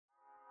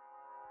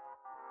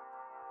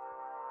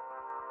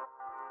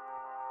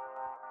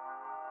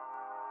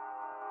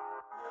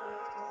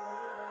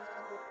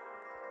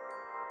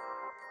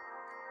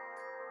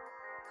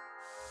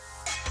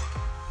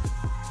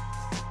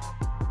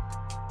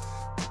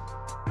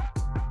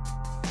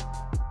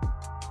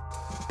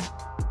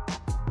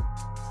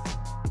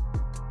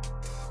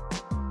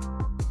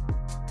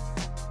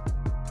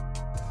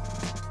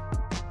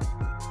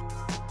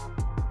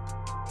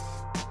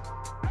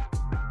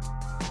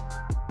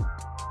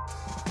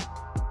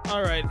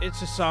All right,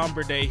 it's a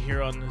somber day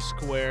here on the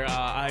square.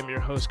 I'm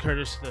your host,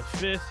 Curtis the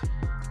Fifth.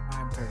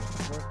 I'm Curtis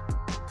the Fourth.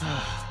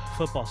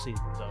 Football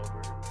season's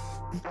over.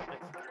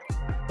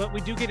 But we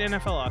do get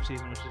NFL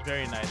offseason, which is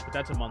very nice, but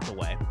that's a month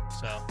away.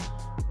 So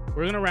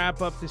we're going to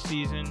wrap up the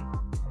season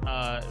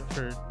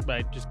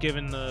by just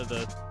giving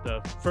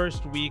the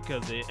first week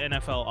of the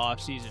NFL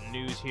offseason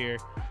news here.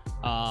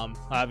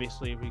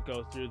 Obviously, we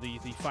go through the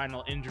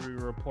final injury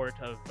report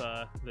of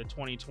the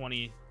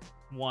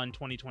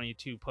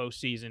 2021-2022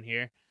 postseason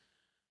here.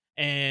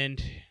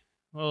 And,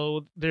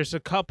 well, there's a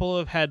couple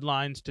of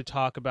headlines to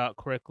talk about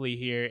quickly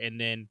here, and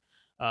then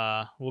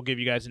we'll give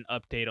you guys an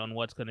update on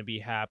what's going to be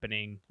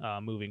happening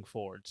moving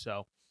forward.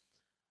 So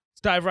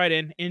let's dive right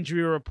in.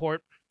 Injury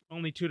report.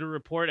 Only two to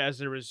report, as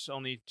there was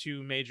only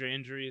two major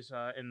injuries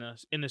in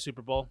the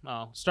Super Bowl.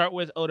 I'll start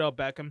with Odell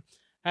Beckham.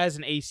 Has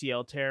an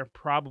ACL tear.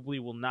 Probably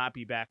will not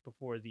be back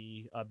before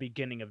the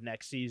beginning of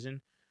next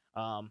season.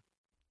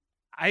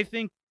 I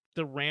think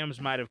the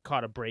Rams might have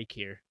caught a break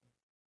here.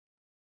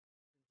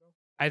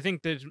 I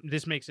think that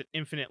this makes it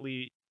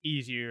infinitely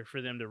easier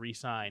for them to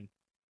re-sign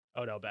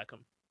Odell Beckham.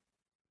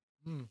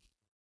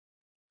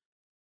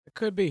 It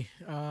could be.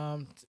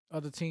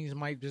 Other teams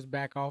might just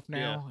back off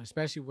now,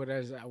 especially with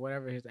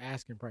whatever his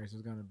asking price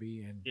is going to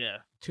be, and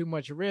too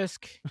much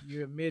risk.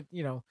 You admit,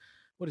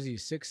 what is he,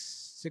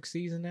 sixth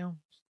season now,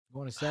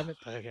 going to seventh?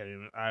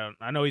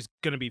 I know he's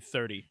going to be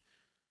 30.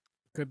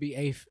 Could be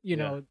eighth.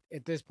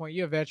 At this point,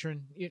 you're a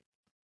veteran.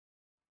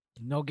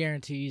 No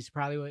guarantees.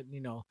 Probably,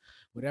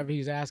 whatever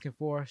he's asking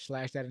for,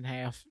 slash that in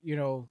half.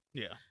 I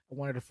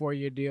wanted a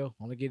 4-year deal,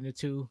 only getting a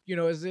 2.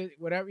 Is it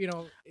whatever?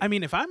 I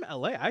mean, if I'm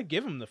LA, I'd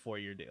give him the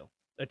 4-year deal,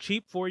 a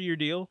cheap 4-year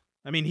deal.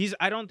 I mean,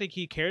 I don't think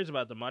he cares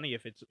about the money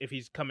if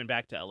he's coming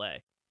back to LA.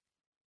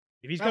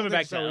 If he's coming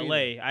back to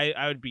LA,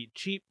 I would be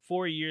cheap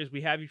 4 years.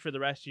 We have you for the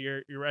rest of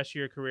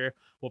your career.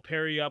 We'll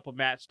pair you up with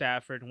Matt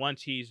Stafford.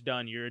 Once he's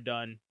done, you're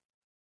done.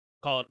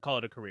 Call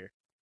it a career.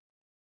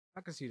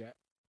 I can see that.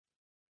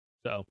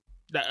 So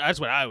that's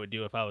what I would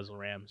do if I was the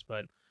Rams.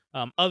 But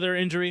other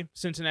injury,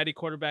 Cincinnati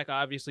quarterback,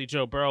 obviously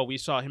Joe Burrow. We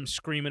saw him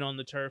screaming on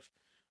the turf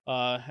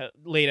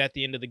late at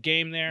the end of the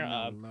game there.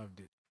 I loved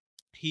it.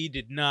 He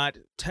did not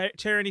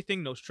tear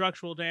anything, no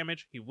structural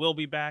damage. He will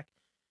be back.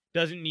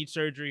 Doesn't need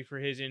surgery for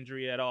his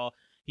injury at all.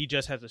 He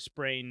just has a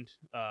sprained,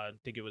 I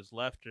think it was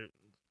left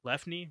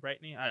knee,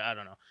 right knee? I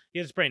don't know. He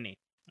has a sprained knee.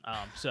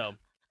 So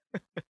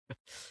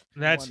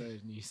that's one of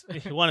his knees.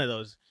 One of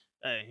those.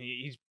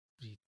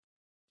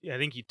 I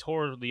think he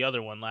tore the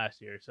other one last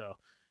year. So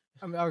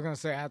I was gonna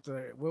say,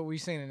 after what we've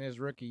seen in his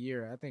rookie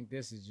year, I think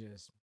this is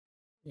just,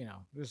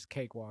 this is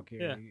cakewalk here.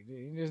 Yeah.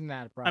 It's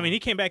not a problem. I mean, he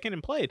came back in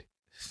and played,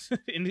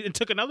 and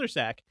took another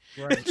sack.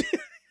 Right.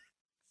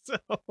 So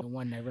the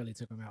one that really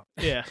took him out.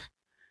 Yeah.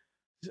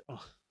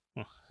 Well,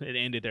 it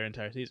ended their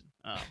entire season.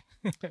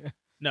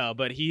 No,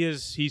 but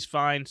he's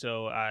fine.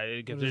 So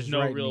there's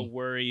no real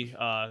worry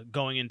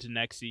going into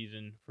next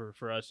season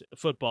for us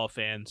football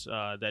fans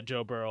that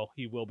Joe Burrow,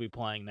 he will be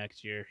playing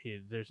next year.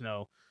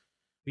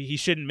 He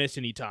shouldn't miss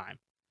any time.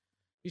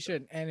 He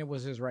shouldn't, and it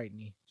was his right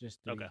knee. Just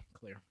to be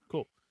clear.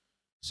 Cool.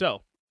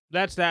 So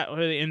that's that for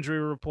the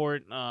injury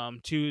report.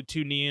 Two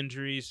knee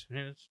injuries. And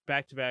it's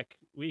back-to-back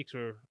weeks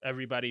where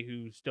everybody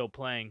who's still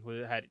playing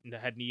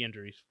had knee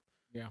injuries.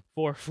 Yeah.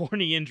 Four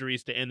knee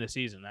injuries to end the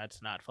season.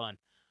 That's not fun.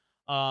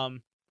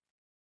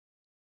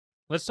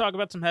 Let's talk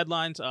about some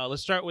headlines.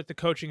 Let's start with the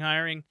coaching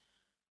hiring.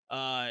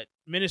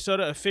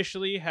 Minnesota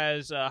officially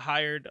has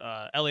hired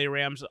LA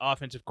Rams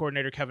offensive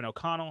coordinator Kevin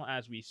O'Connell.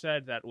 As we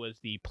said, that was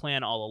the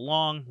plan all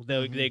along.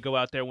 They go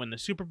out there, win the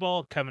Super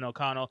Bowl. Kevin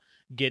O'Connell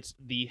gets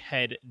the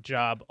head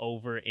job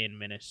over in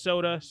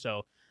Minnesota.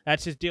 So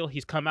that's his deal.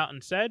 He's come out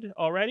and said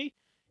already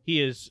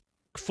he is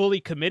fully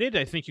committed.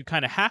 I think you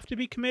kind of have to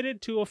be committed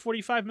to a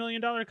 $45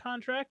 million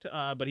contract,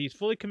 but he's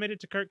fully committed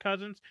to Kirk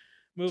Cousins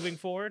moving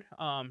forward.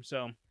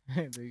 So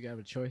you have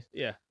a choice.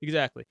 Yeah,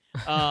 exactly.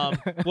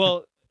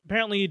 Well,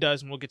 apparently he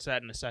does, and we'll get to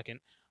that in a second.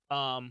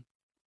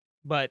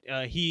 But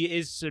he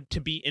is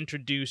to be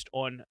introduced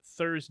on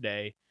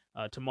Thursday,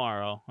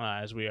 tomorrow,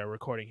 as we are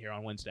recording here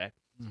on Wednesday.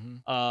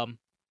 Mm-hmm.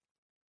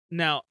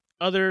 Now,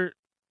 other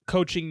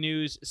coaching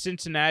news,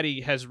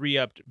 Cincinnati has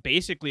re-upped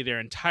basically their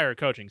entire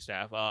coaching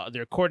staff.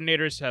 Their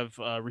coordinators have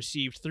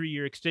received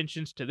 3-year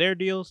extensions to their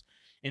deals,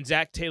 and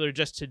Zach Taylor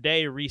just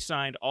today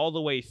re-signed all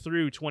the way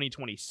through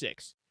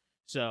 2026.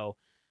 So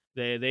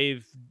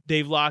they've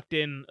locked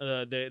in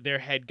their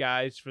head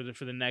guys for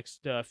the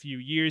next few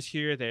years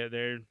here.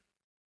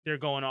 They're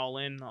going all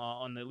in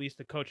on at least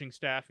the coaching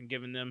staff and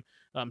giving them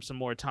some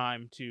more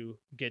time to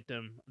get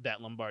them that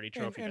Lombardi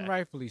Trophy and back.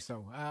 Rightfully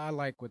so. I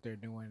like what they're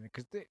doing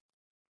because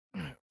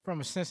from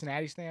a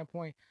Cincinnati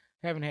standpoint,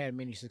 haven't had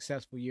many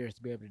successful years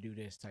to be able to do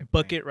this type of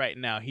Book thing. it right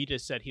now. He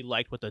just said he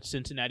liked what the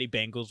Cincinnati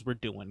Bengals were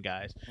doing,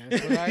 guys.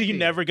 That's what You're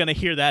never going to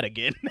hear that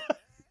again.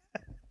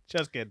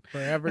 Just kidding.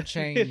 Forever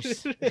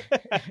changed.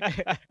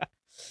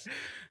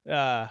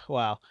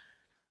 Wow.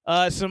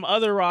 Some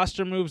other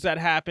roster moves that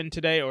happened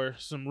today, or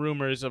some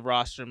rumors of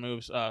roster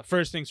moves.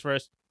 First things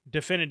first,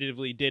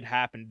 definitively did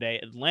happen today.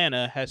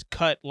 Atlanta has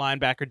cut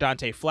linebacker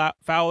Dante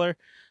Fowler,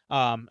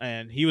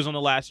 and he was on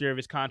the last year of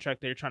his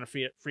contract. They're trying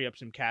to free up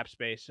some cap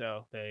space,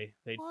 so they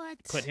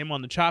put him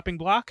on the chopping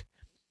block.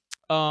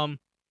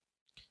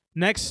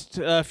 Next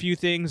few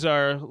things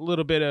are a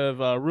little bit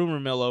of rumor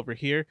mill over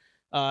here.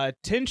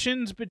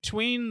 Tensions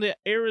between the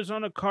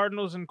Arizona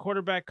Cardinals and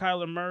quarterback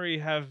Kyler Murray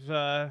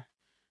have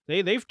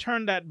they've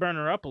turned that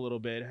burner up a little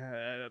bit.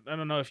 I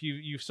don't know if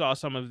you saw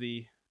some of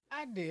the.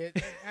 I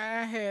did.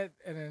 I had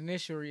an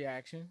initial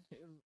reaction.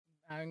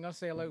 I ain't gonna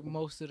say like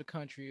most of the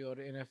country or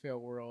the NFL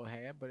world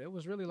had, but it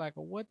was really like,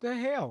 what the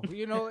hell?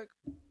 Like,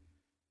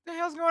 the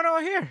hell's going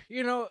on here?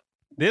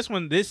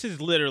 This has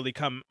literally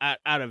come out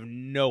of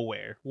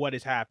nowhere. What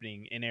is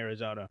happening in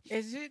Arizona?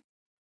 Is it?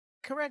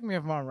 Correct me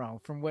if I'm wrong.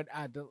 From what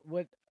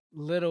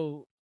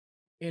little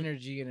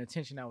energy and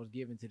attention I was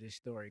given to this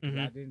story, because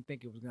I didn't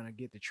think it was gonna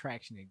get the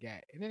traction it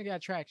got, and then it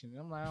got traction.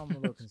 And I'm a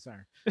little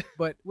concerned.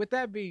 But with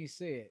that being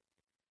said,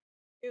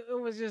 it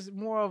was just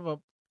more of a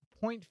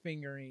point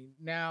fingering.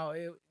 Now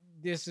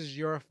this is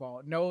your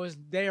fault. No, it's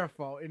their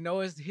fault. And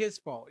no, it's his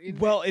fault.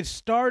 It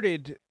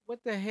started. What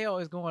the hell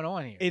is going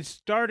on here? It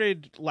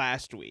started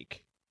last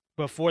week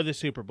before the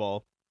Super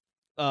Bowl,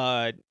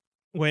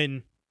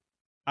 when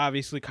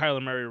obviously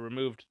Kyler Murray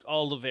removed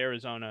all of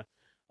Arizona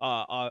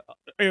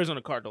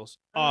Cardinals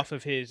off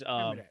of his.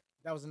 That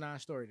was a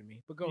non-story to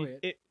me. But go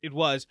ahead. It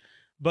was,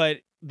 but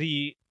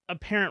the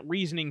apparent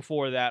reasoning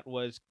for that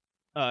was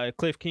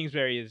Cliff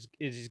Kingsbury is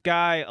his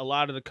guy. A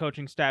lot of the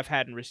coaching staff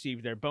hadn't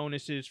received their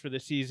bonuses for the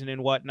season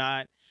and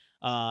whatnot,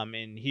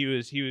 and he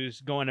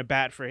was going to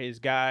bat for his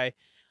guy.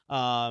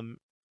 And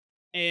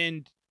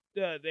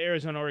the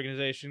Arizona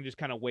organization just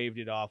kind of waved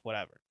it off,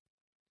 whatever.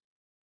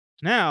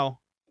 Now,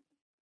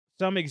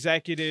 some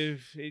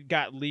executive, it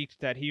got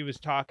leaked that he was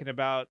talking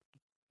about,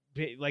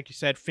 like you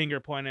said, finger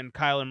pointing.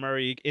 Kyler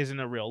Murray isn't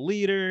a real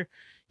leader.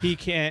 He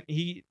can't.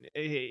 He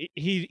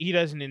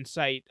doesn't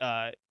incite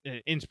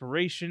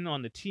inspiration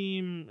on the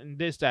team, and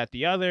this, that,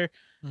 the other.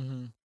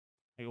 Mm-hmm.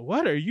 Like,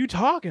 what are you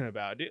talking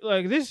about?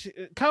 Like, this,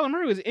 Kyler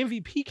Murray was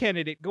MVP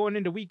candidate going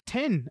into week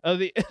 10 of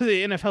the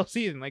NFL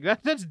season. Like,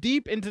 that's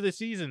deep into the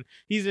season.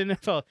 He's in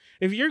NFL.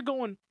 If you're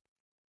going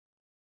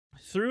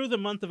through the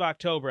month of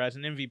October as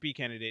an MVP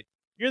candidate,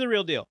 you're the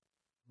real deal.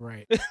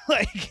 Right.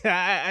 Like,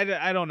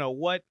 I don't know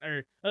what,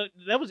 or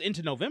that was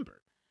into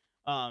November.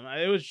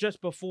 It was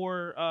just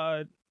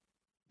before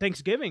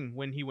Thanksgiving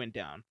when he went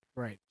down.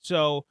 Right.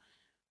 So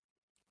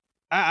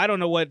I don't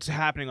know what's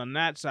happening on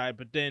that side,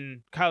 but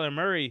then Kyler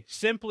Murray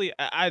simply,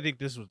 I think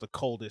this was the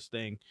coldest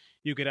thing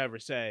you could ever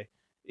say.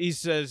 He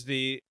says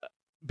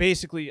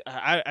basically,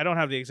 I don't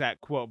have the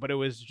exact quote, but it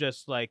was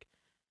just like,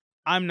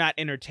 I'm not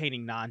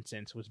entertaining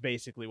nonsense was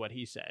basically what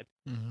he said.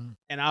 Mm-hmm.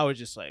 And I was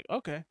just like,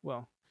 okay,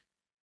 well,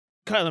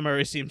 Kyler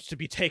Murray seems to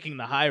be taking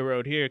the high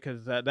road here,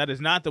 because that is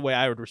not the way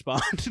I would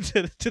respond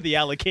to the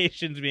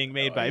allegations being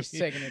made by me. He's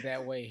taking it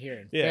that way here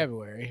in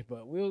February,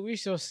 but we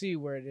shall see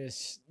where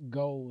this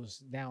goes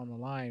down the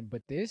line.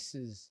 But this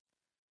is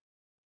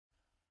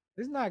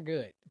not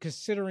good,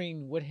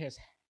 considering what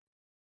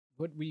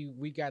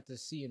we got to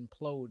see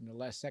implode in the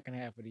last second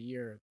half of the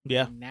year.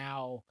 Yeah. And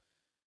now,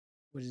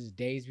 was this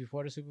days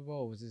before the Super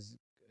Bowl? Was this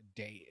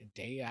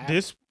day after?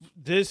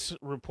 This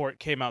report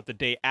came out the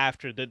day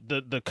after.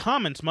 The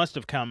comments must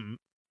have come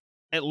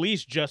at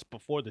least just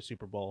before the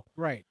Super Bowl.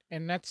 Right.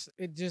 And that's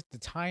it, just the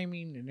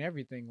timing and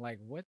everything. Like,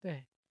 who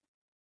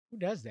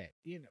does that?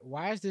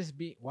 Why is this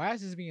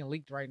being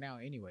leaked right now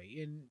anyway?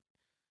 And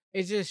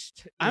it's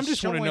just I'm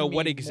just want to know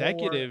what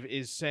executive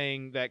is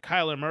saying that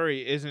Kyler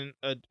Murray isn't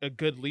a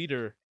good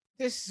leader.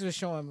 This is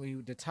showing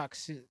me the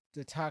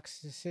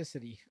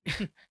toxicity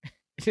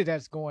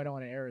that's going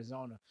on in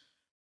Arizona.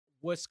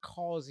 What's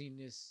causing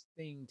this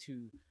thing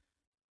to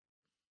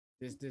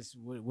this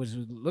was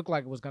look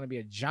like it was going to be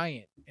a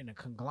giant and a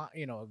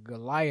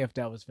Goliath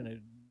that was going to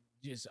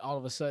just all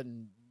of a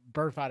sudden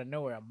birth out of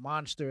nowhere, a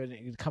monster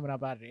coming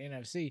up out of the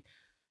NFC,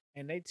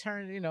 and they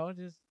turned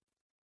just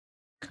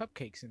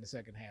cupcakes in the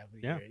second half of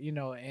the year,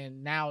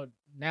 and now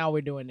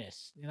we're doing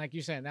this, and like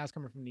you're saying, now it's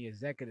coming from the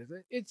executives.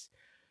 It's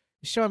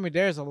showing me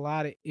there's a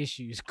lot of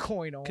issues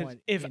going on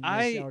in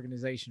this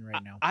organization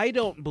right now. I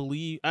don't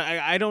believe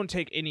I don't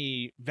take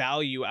any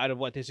value out of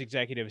what this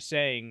executive is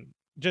saying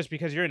just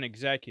because you're an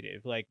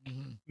executive. Like,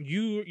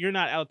 you're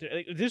not out there.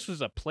 Like, if this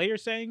was a player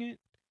saying it,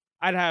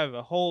 I'd have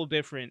a whole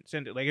different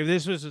sentence. Like, if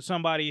this was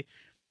somebody,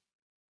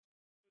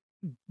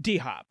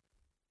 D-Hop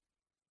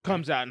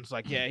comes out and it's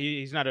like, yeah,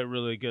 he's not a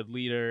really good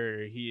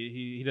leader.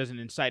 He doesn't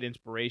incite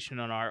inspiration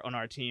on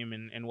our team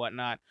and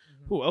whatnot.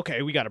 Ooh,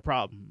 okay, we got a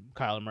problem,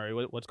 Kyler Murray.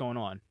 What's going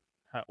on?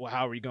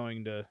 How are we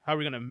going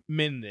to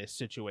mend this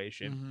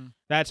situation?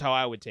 That's how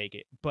I would take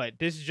it. But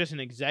this is just an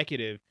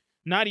executive,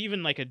 not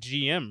even like a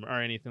GM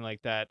or anything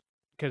like that,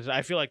 because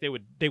I feel like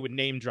they would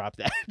name drop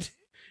that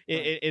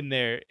in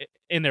their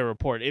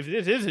report. If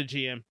this is a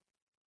GM,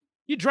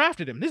 you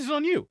drafted him. This is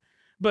on you.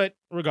 But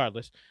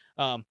regardless,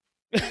 they're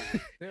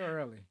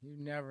early. You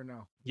never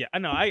know. Yeah, I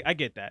know. I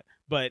get that,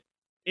 but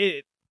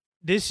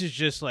this is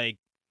just like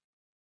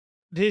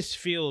this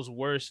feels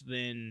worse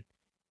than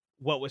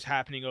what was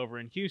happening over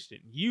in Houston.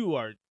 You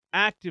are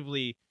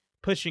actively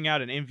pushing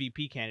out an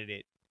MVP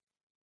candidate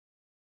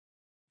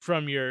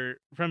from your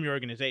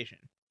organization.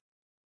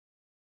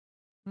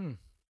 Seen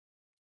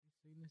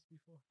this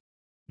before?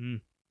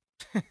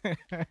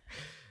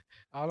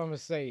 All I'm gonna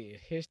say,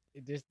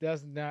 this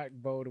does not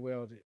bode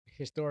well,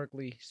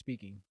 historically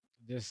speaking.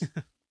 This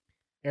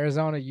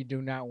Arizona, you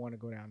do not want to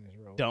go down this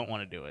road. Don't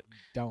want to do it.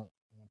 Don't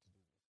want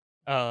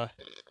to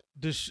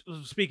do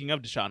it. Speaking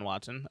of Deshaun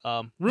Watson,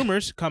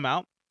 rumors come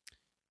out.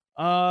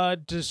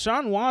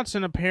 Deshaun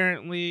Watson,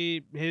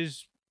 apparently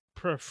his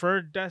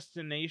preferred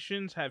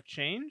destinations have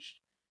changed.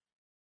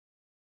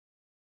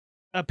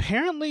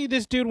 Apparently,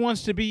 this dude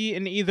wants to be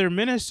in either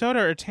Minnesota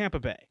or Tampa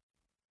Bay.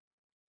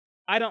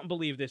 I don't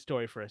believe this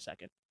story for a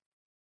second.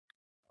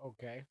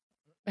 Okay.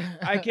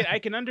 I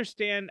can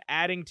understand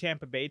adding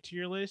Tampa Bay to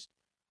your list.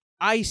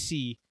 I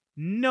see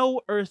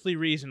no earthly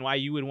reason why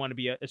you would want to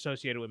be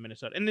associated with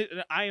Minnesota. And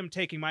I am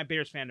taking my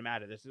Bears fandom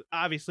out of this.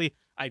 Obviously,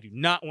 I do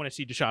not want to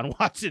see Deshaun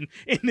Watson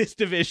in this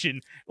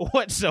division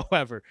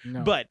whatsoever.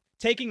 No. But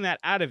taking that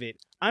out of it,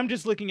 I'm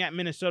just looking at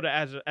Minnesota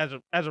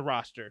as a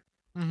roster.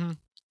 Mm-hmm.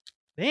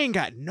 They ain't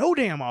got no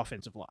damn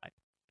offensive line.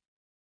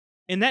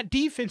 And that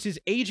defense is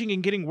aging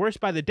and getting worse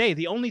by the day.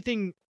 The only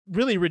thing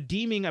really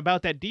redeeming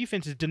about that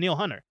defense is Danielle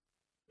Hunter,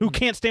 who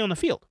can't stay on the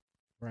field.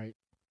 Right.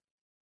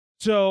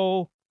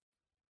 So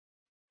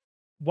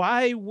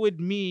why would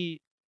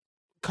me,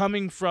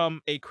 coming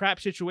from a crap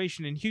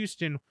situation in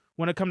Houston,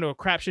 want to come to a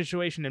crap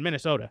situation in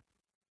Minnesota?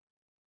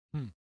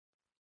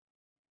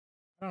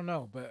 I don't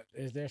know, but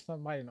is there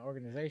somebody in the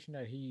organization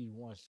that he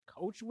once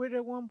coached with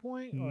at one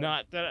point? Or?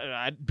 Not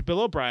that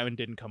Bill O'Brien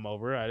didn't come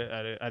over.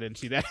 I didn't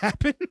see that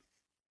happen.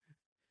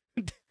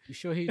 You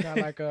sure he's not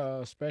like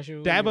a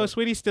special? Dabo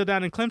Sweetie's still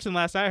down in Clemson,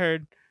 last I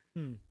heard.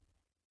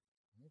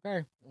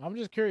 Okay, I'm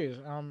just curious.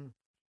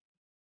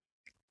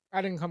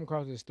 I didn't come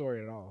across this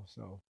story at all.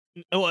 So,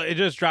 well, it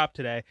just dropped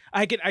today.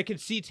 I could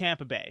see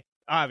Tampa Bay,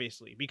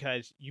 obviously,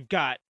 because you're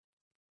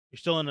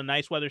still in a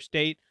nice weather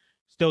state,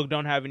 still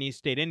don't have any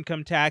state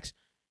income tax,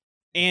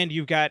 and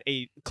you've got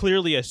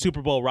clearly a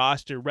Super Bowl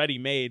roster ready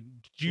made.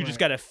 You just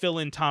got to fill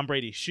in Tom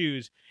Brady's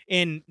shoes,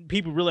 and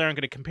people really aren't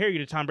going to compare you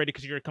to Tom Brady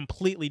because you're a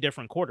completely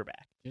different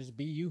quarterback. Just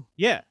be you.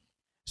 Yeah.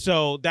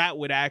 So that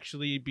would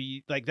actually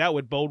be that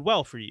would bode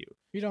well for you.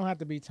 You don't have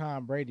to be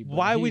Tom Brady.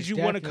 Why would you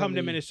want to come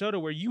to Minnesota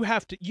where you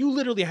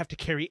literally have to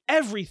carry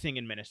everything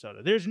in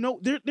Minnesota? There's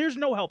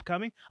no help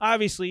coming.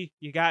 Obviously,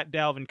 you got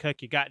Dalvin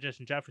Cook, you got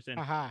Justin Jefferson.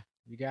 Aha,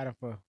 you got him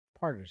for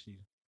part of the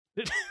season.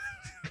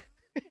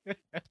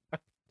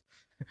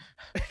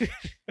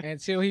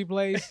 Until he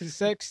plays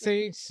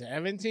 16,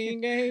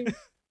 17 games,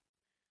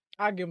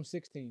 I'll give him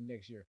 16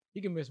 next year.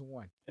 He can miss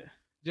one.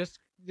 Just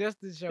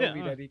to show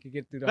me that he can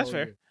get through the whole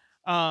fair. year.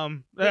 I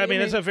mean,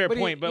 that's a fair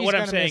point. But what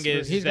I'm saying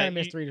is he's going to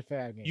miss 3 to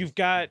 5 games.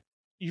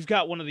 You've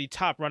got one of the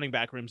top running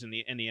back rooms in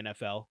the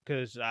NFL,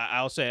 because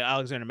I'll say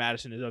Alexander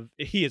Mattison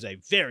is a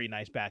very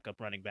nice backup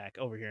running back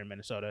over here in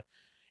Minnesota.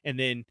 And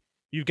then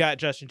you've got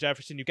Justin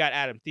Jefferson, you've got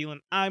Adam Thielen.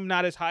 I'm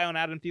not as high on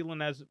Adam Thielen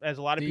as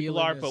a lot of people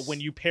are, but when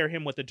you pair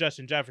him with the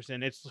Justin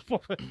Jefferson, it's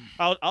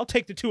I'll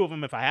take the two of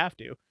them if I have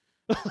to.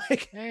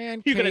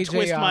 You're gonna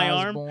twist my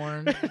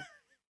arm.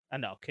 I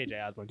know,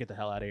 KJ Osborne, get the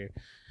hell out of here.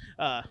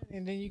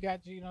 And then you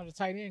got the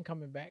tight end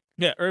coming back.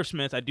 Yeah, Irv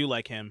Smith, I do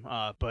like him.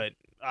 But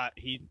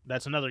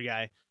that's another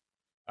guy.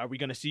 Are we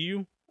gonna see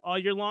you all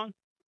year long?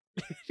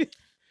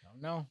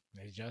 No,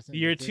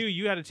 year 2,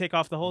 you got to take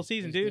off the whole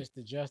season, dude. It's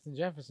the Justin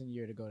Jefferson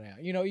year to go down.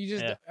 You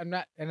just I'm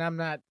not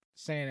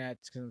saying that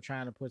because I'm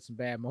trying to put some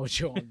bad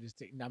mojo on this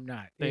team. I'm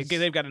not.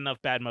 They've got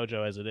enough bad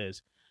mojo as it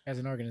is. As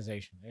an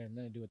organization, it has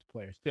nothing to do with the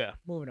players. Yeah.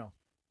 Moving on.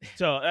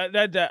 So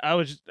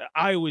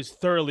I was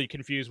thoroughly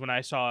confused when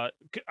I saw.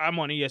 I'm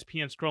on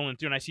ESPN scrolling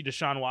through and I see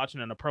Deshaun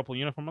Watson in a purple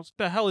uniform. I was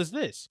like, "The hell is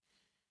this?"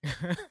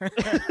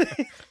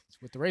 It's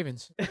with the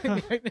Ravens.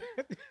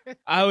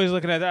 I was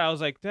looking at that. I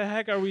was like, "The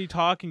heck are we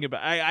talking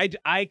about?"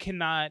 I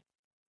cannot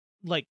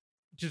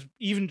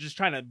just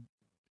trying to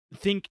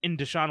think in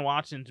Deshaun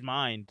Watson's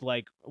mind.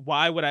 Like,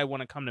 why would I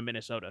want to come to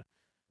Minnesota?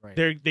 Right.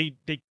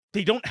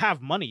 They don't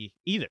have money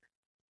either.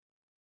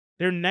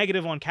 They're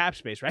negative on cap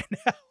space right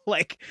now.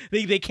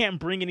 They can't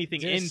bring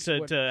anything in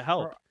to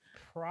help.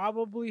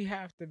 Probably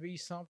have to be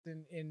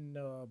something in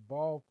the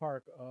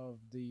ballpark of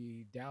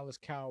the Dallas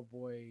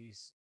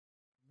Cowboys,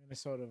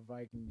 Minnesota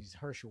Vikings,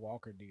 Herschel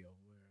Walker deal,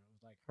 where it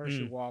was like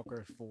Herschel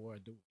Walker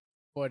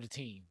for the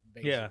team,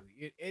 basically.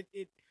 Yeah.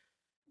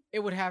 It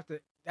would have to.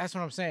 That's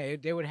what I'm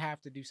saying. They would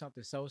have to do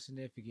something so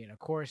significant. Of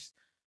course,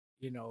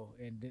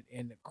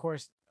 and of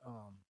course,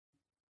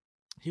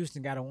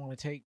 Houston got to want to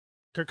take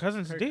Kirk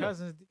Cousins'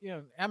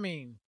 deal. I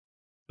mean,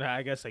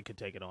 I guess they could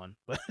take it on,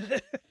 but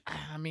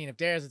I mean, if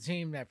there's a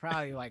team that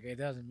probably it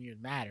doesn't even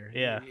matter,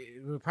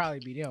 it would probably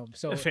be them.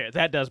 So fair,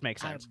 that does make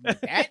sense.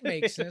 That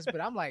makes sense,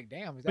 but I'm like,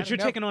 damn, is that but you're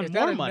enough, taking on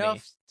more money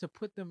enough to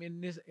put them in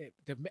this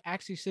to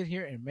actually sit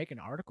here and make an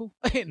article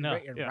and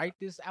write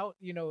this out,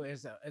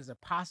 as a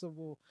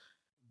possible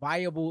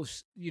viable,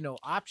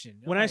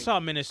 option. When I saw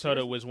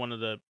Minnesota was one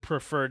of the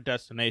preferred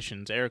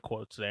destinations, air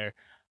quotes there,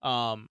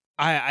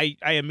 I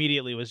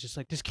immediately was just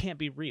like, this can't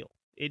be real.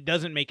 It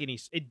doesn't make any.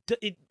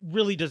 It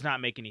really does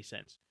not make any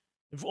sense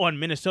on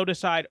Minnesota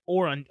side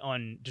or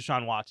on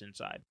Deshaun Watson's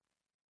side.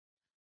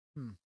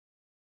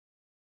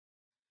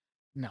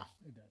 No,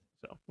 it doesn't.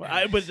 So,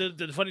 but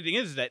the funny thing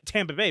is that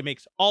Tampa Bay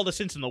makes all the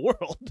sense in the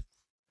world.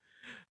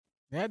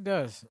 That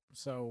does.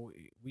 So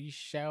we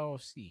shall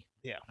see.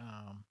 Yeah.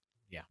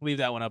 Yeah. Leave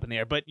that one up in the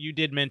air. But you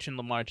did mention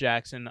Lamar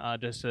Jackson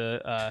just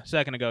a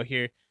second ago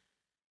here.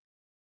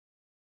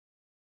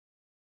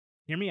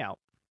 Hear me out.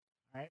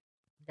 All right.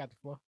 Got the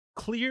floor.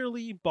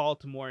 Clearly,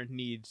 Baltimore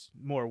needs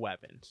more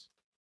weapons.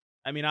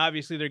 I mean,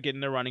 obviously, they're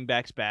getting their running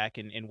backs back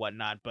and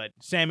whatnot, but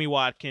Sammy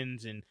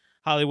Watkins and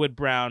Hollywood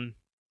Brown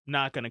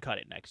not going to cut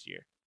it next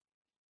year.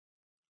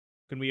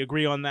 Can we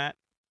agree on that?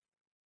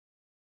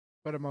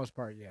 For the most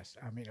part, yes.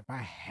 I mean, if I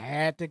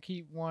had to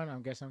keep one, I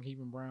guess I'm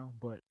keeping Brown,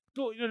 but...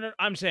 No,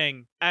 I'm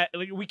saying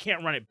we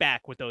can't run it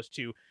back with those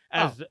two.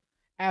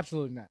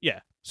 Absolutely not. Yeah.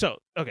 So,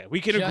 okay, we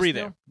can agree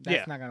there.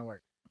 That's not going to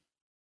work.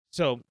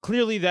 So,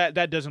 clearly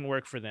that doesn't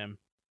work for them.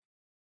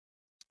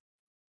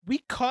 We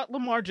caught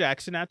Lamar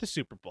Jackson at the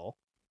Super Bowl.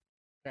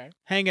 Okay.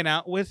 Hanging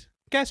out with,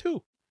 guess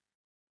who?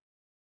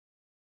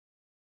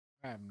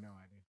 I have no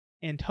idea.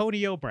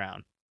 Antonio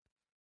Brown.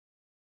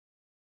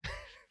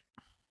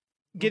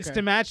 Gets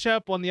to match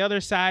up on the other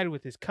side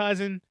with his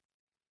cousin.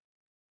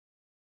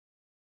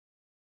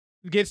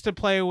 Gets to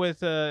play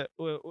with an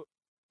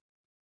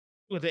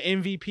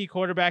MVP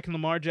quarterback in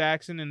Lamar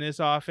Jackson in this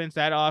offense.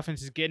 That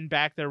offense is getting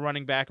back their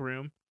running back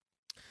room.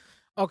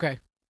 Okay.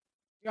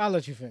 I'll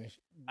let you finish.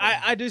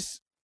 I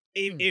just,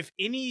 if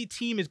any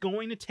team is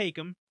going to take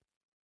him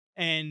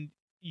and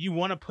you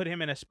want to put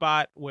him in a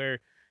spot where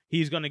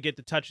he's going to get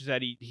the touches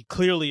that he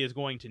clearly is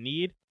going to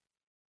need,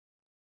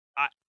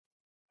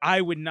 I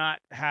would not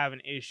have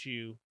an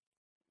issue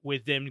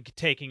with them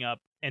taking up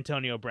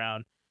Antonio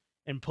Brown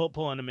and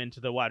pulling him into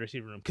the wide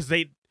receiver room because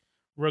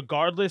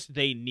regardless,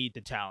 they need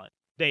the talent.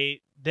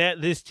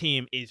 This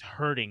team is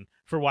hurting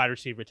for wide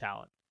receiver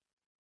talent.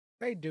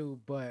 They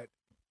do, but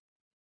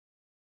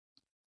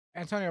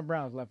Antonio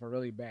Brown's left a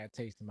really bad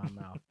taste in my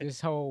mouth. This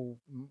whole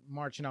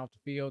marching off the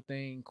field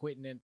thing,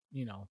 quitting it,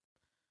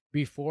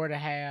 before the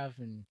half,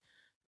 and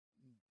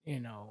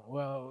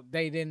well,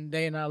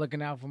 they're not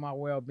looking out for my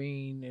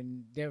well-being,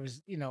 and there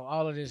was,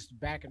 all of this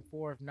back and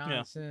forth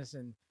nonsense,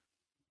 and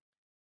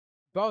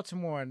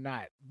Baltimore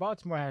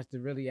has to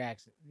really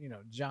ask,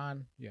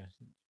 John, yes.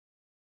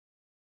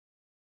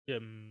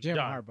 Jim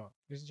Harbaugh.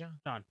 Is it John?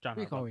 John we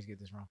Harbaugh. can always get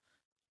this wrong.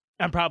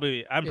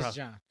 It's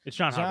John. It's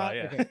John Harbaugh,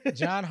 yeah. Okay.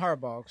 John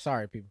Harbaugh.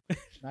 Sorry, people.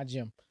 Not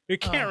Jim. You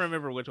can't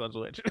remember which one's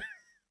which.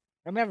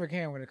 I never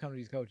can when it comes to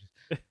these coaches.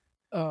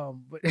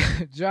 But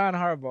John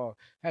Harbaugh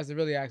has to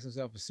really ask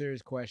himself a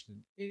serious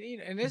question.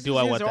 And this is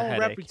his own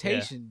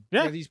reputation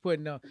that he's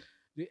putting up.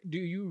 Do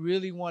you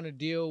really want to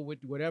deal with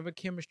whatever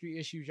chemistry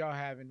issues y'all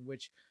having,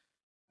 which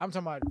I'm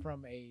talking about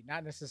from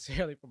not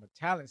necessarily from a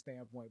talent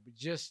standpoint, but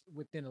just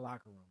within the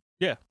locker room?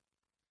 Yeah.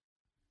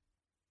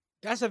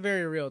 That's a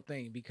very real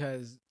thing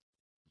because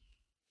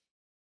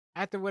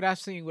after what I've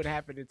seen what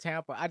happened in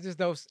Tampa, I just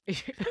don't.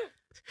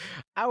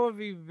 I would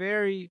be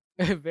very,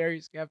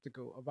 very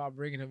skeptical about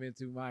bringing him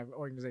into my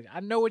organization. I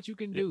know what you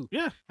can do.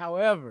 Yeah.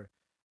 However,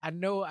 I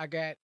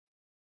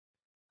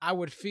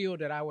would feel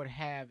that I would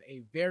have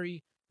a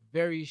very,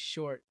 very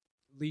short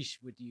leash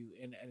with you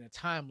and a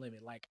time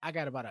limit. Like I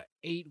got about an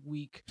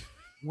 8-week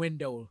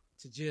window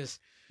to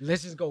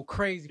let's just go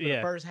crazy for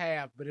the first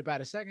half. But about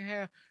the second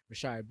half,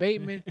 Rashad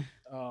Bateman.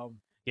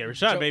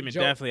 Rashad Bateman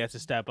definitely has to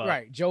step up.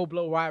 Right. Joe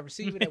Blow wide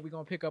receiver that we're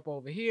going to pick up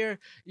over here.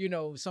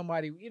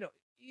 Somebody, you know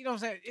what I'm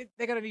saying?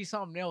 They're going to need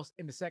something else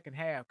in the second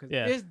half because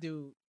this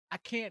dude, I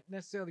can't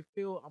necessarily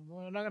feel,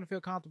 I'm not going to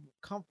feel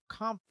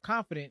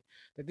confident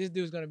that this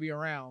dude's going to be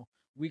around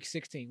week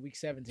 16, week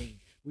 17,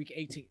 week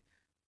 18.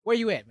 Where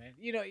you at, man?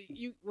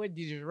 Did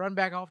you run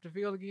back off the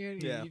field again?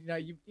 Yeah.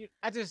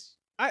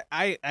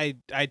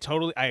 I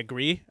totally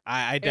agree.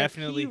 I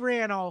definitely. If he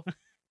ran off,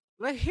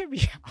 let him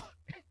out.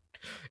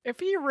 If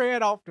he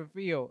ran off the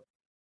field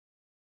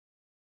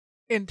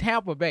in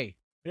Tampa Bay,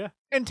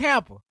 in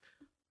Tampa,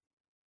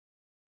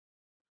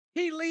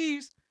 he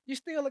leaves. You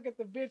still look at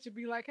the bench and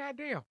be like, God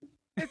damn,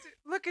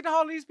 look at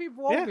all these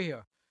people over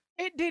here.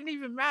 It didn't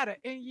even matter.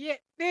 And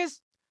yet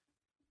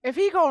if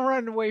he gonna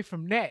run away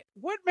from that,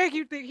 what make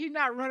you think he's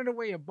not running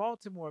away in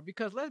Baltimore?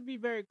 Because let's be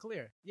very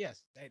clear.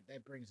 Yes,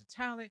 that brings the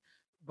talent.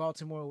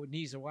 Baltimore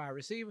needs a wide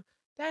receiver.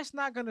 That's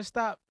not gonna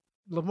stop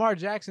Lamar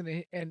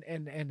Jackson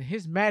and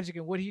his magic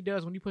and what he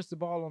does when he puts the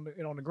ball on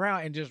the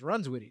ground and just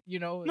runs with it.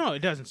 No, it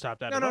doesn't stop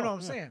that. No,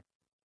 I'm saying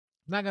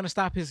not gonna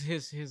stop his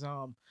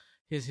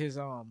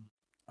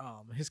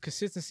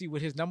consistency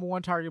with his number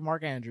one target,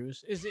 Mark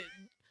Andrews. Is it?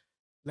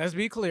 Let's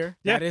be clear.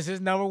 That is his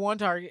number one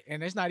target,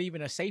 and it's not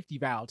even a safety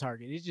valve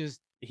target. It's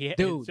just dude.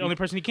 It's the only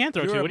person he can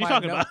throw to. What are you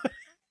talking about? The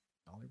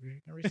only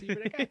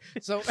receiver they got.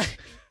 So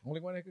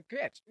only one that could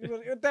catch.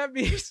 With that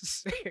being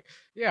said,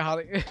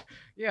 Hollywood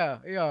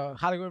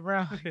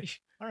Brown. I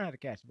don't know how to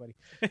catch, buddy.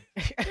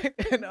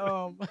 And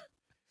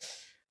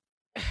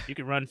you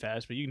can run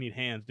fast, but you need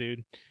hands,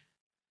 dude.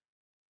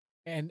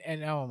 And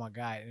oh my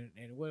God,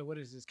 and what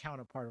is his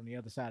counterpart on the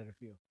other side of the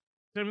field?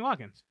 Sammy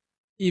Watkins.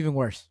 Even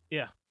worse.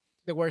 Yeah,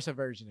 the worst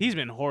version. He's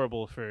been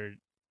horrible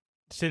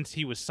since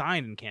he was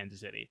signed in Kansas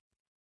City.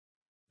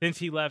 Since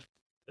he left,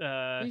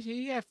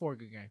 he had 4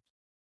 good games.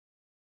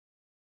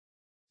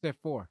 Said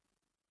 4.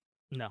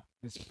 No,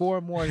 it's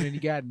 4 more than he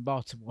got in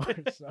Baltimore.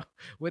 So,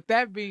 with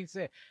that being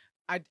said,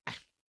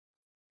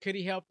 could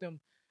he help them?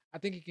 I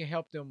think he can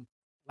help them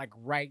like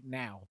right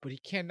now, but he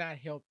cannot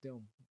help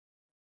them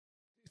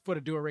for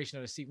the duration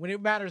of the season. When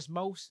it matters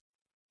most,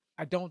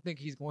 I don't think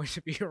he's going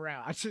to be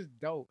around. I just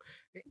don't.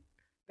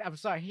 I'm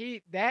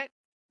sorry. That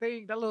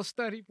little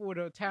stunt he pulled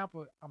to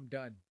Tampa, I'm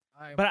done.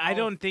 I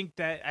don't think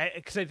that,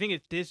 because I think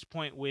at this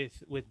point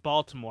with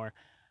Baltimore,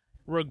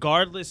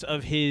 regardless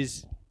of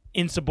his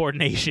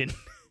insubordination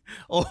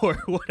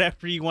or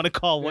whatever you want to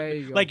call what,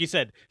 like you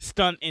said,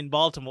 stunt in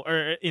Baltimore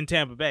or in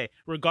Tampa Bay,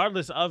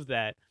 regardless of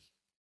that,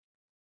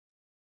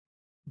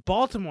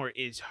 Baltimore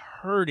is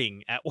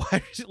hurting at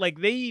wide.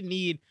 Like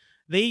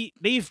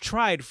they've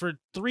tried for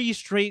 3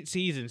 straight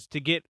seasons to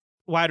get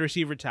wide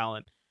receiver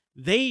talent.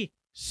 They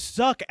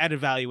suck at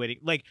evaluating.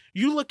 Like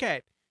you look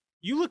at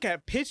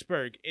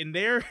Pittsburgh and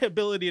their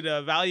ability to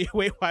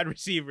evaluate wide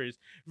receivers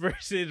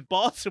versus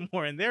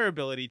Baltimore and their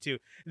ability to.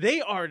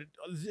 They are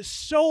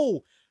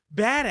so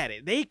bad at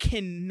it. They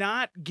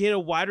cannot get a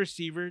wide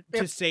receiver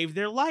to save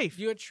their life.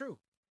 You're true.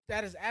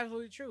 That is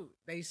absolutely true.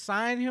 They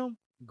signed him.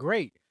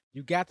 Great.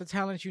 You got the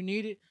talent you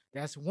needed.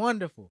 That's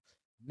wonderful.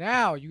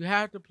 Now you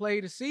have to play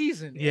the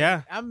season.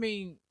 Yeah. I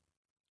mean,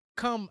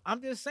 come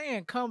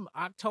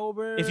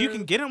October. If you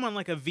can get him on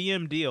like a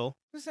VM deal.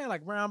 I'm saying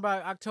like around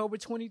by October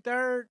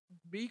 23rd,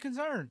 be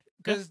concerned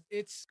because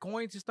it's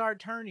going to start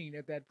turning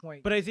at that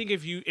point. But I think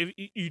if you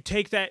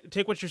take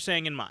what you're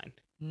saying in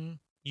mind,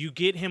 you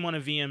get him on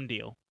a VM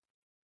deal.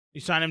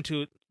 You sign him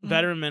to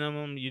veteran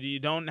minimum. You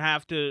don't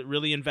have to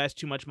really invest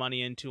too much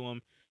money into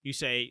him. You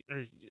say,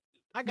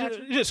 I got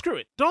you. Just screw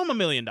it. Throw him $1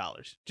 million.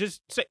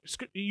 Just say,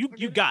 you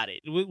got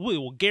it. We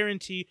will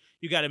guarantee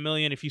you got $1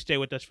 million if you stay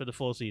with us for the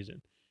full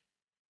season.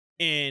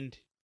 And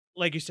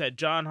like you said,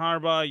 John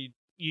Harbaugh,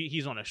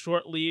 he's on a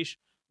short leash.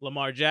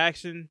 Lamar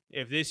Jackson,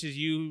 if this is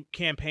you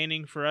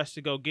campaigning for us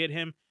to go get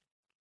him,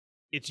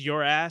 it's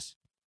your ass.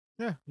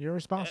 Yeah, you're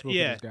responsible for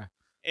this guy.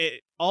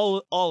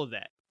 All of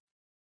that.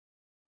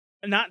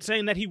 Not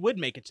saying that he would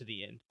make it to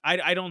the end.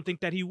 I don't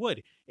think that he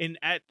would. And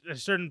at a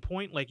certain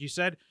point, like you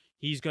said,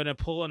 he's going to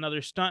pull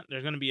another stunt.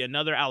 There's going to be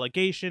another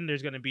allegation.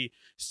 There's going to be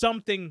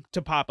something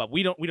to pop up.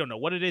 We don't know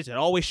what it is. It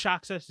always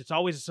shocks us. It's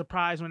always a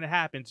surprise when it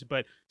happens,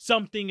 but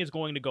something is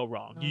going to go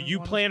wrong. You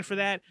plan for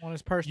that. On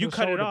his personal you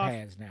cut shoulder it off.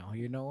 pads now,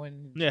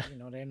 and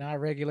they're not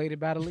regulated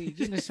by the league.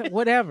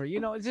 Whatever,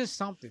 it's just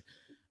something.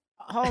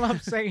 All I'm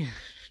saying.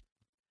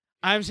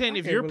 I'm saying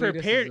if you're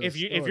prepared, if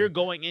you're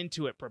going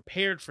into it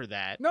prepared for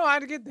that, no, I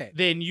get that.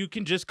 Then you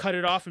can just cut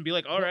it off and be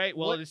like, all right,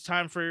 well, it's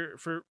time for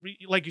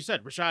like you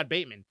said, Rashad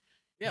Bateman.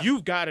 Yeah.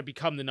 You've got to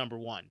become the number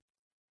one.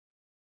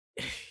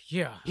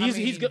 Yeah,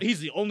 he's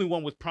the only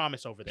one with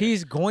promise over there.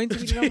 He's going to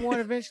be the number one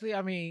eventually.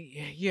 I mean,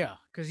 yeah,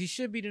 because he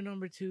should be the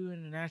number 2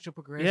 in the natural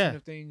progression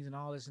of things and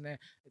all this and that.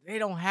 They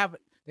don't have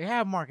it. They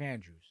have Mark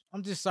Andrews.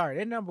 I'm just sorry.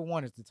 Their number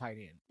 1 is the tight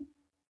end.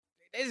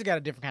 They just got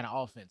a different kind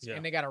of offense,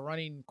 and they got a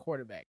running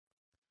quarterback.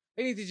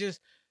 They need to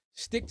just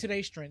stick to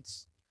their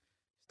strengths.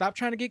 Stop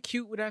trying to get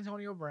cute with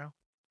Antonio Brown,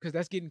 because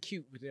that's getting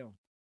cute with them,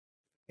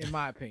 in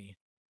my opinion.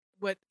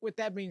 But with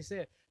that being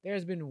said,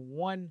 there's been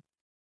one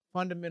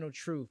fundamental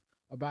truth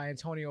about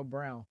Antonio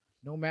Brown,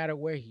 no matter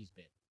where he's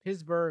been.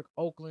 Pittsburgh,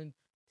 Oakland,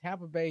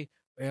 Tampa Bay,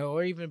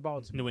 or even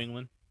Baltimore. New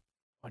England.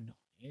 Or no,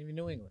 even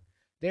New England.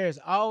 There's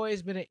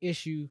always been an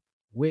issue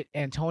with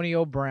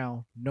Antonio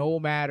Brown, no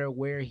matter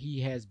where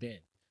he has been.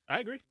 I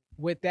agree.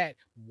 With that,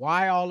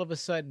 why all of a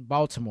sudden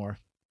Baltimore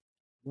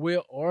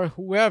or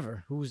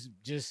whoever who's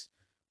just,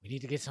 we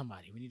need to get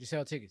somebody. We need to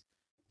sell tickets.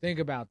 Think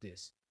about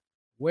this.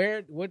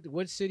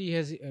 What city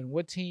has and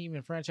what team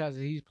and franchise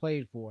he's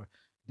played for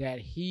that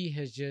he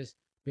has just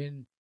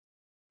been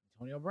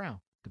Antonio Brown,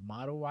 the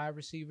model wide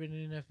receiver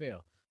in the NFL.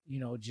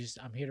 Just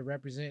I'm here to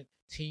represent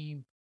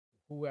team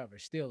whoever,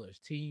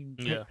 Steelers, team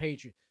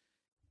Patriots.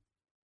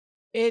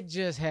 It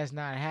just has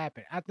not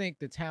happened. I think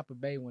the Tampa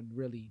Bay one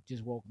really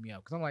just woke me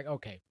up because I'm like,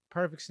 okay,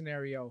 perfect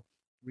scenario,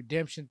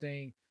 redemption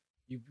thing.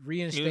 You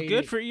reinstated. He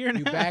was good for a year and a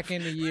half. You back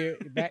in the year.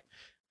 Back.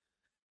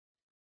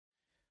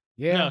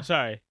 Yeah. No,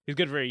 sorry. He's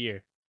good for a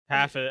year.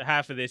 Half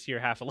of this year,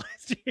 half of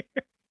last year.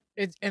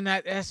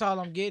 That's all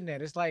I'm getting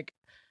at. It's like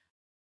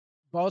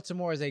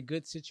Baltimore is a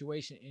good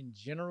situation in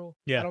general.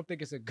 Yeah. I don't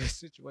think it's a good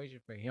situation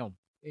for him.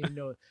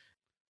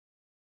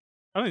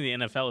 I don't think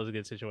the NFL is a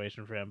good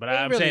situation for him, but It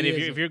I'm really saying if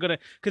isn't. you're gonna,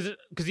 because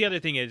the other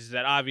thing is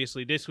that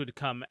obviously this would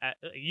come at,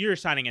 you're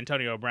signing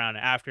Antonio Brown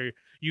after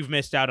you've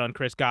missed out on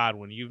Chris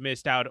Godwin, you've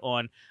missed out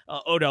on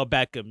Odell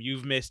Beckham,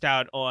 you've missed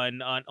out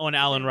on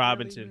Allen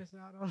Robinson. Really miss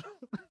out on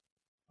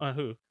On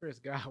who? Chris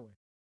Godwin.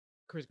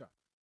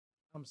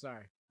 I'm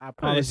sorry. I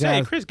apologize.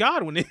 apologize. Chris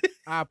Godwin.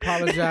 I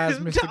apologize,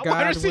 Mr. Top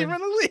wide receiver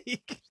Godwin. in the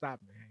league. Stop,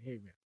 man. Hear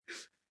me.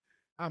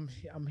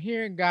 I'm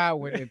hearing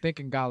Godwin and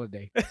thinking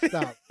Galladay.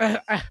 Stop.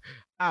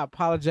 I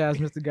apologize,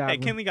 Mr. Godwin.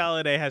 Hey, Kenny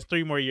Galladay has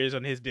 3 more years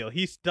on his deal.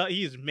 He's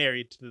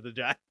married to the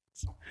Giants.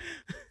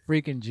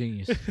 Freaking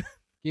genius.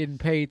 Getting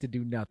paid to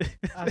do nothing.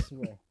 I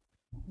swear.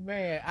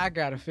 Man, I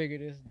gotta figure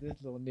this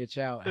little niche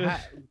out.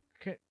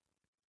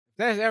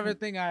 That's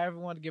everything I ever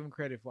want to give him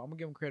credit for. I'm gonna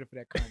give him credit for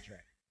that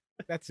contract.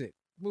 That's it.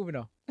 Moving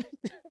on.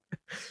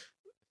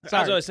 As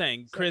I was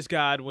saying, Chris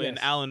Godwin,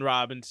 Yes. Allen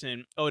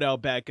Robinson, Odell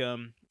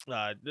Beckham,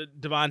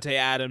 Devontae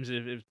Adams,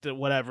 if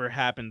whatever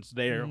happens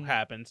there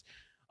happens.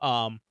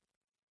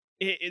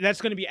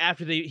 That's going to be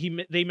after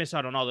they miss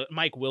out on all the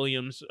Mike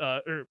Williams,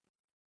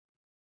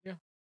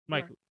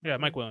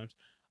 Mike Williams.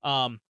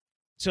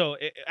 So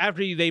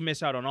after they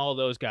miss out on all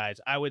those guys,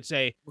 I would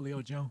say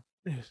Julio Jones.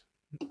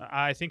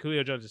 I think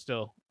Julio Jones is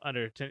still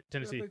under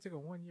Tennessee. He took a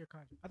 1-year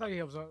contract. I thought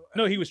he was.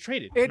 No, he was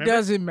traded. It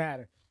doesn't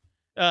matter.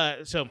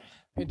 So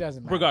it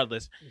doesn't matter.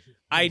 Regardless,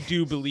 I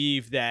do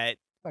believe that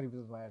I thought he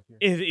was last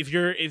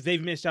year. if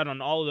they've missed out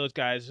on all of those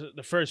guys,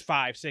 the first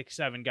 5, 6,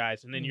 7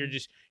 guys, and then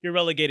you're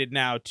relegated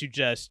now to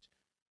just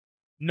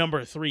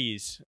number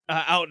 3s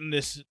out in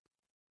this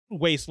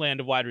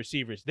wasteland of wide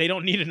receivers. They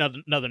don't need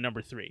another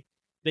number 3.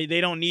 They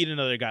don't need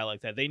another guy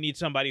like that. They need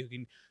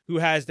somebody who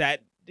has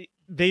that.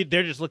 They're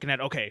just looking at,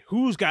 okay,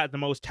 who's got the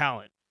most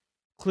talent?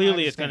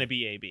 Clearly, it's going to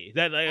be AB.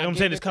 I'm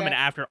saying it's coming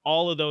after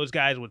all of those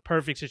guys with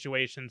perfect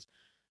situations.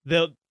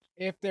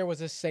 If there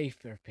was a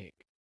safer pick,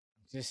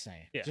 just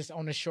saying, just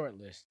on the short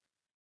list.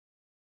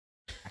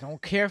 I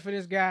don't care for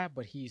this guy,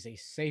 but he's a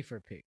safer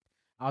pick.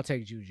 I'll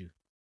take Juju.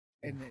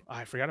 And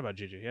I forgot about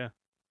Juju. Yeah,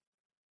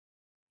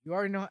 you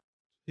already know.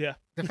 Yeah,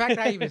 the fact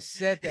that I even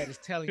said that is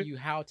telling you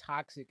how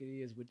toxic it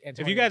is with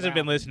Antonio. If you guys Brown. have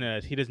been listening to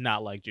us, he does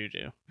not like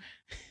Juju.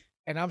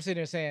 And I'm sitting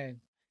there saying,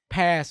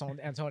 pass on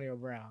Antonio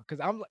Brown.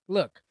 Because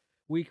look,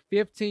 week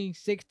 15,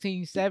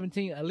 16,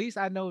 17, at least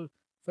I know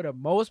for the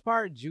most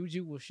part,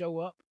 Juju will show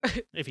up.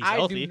 If he's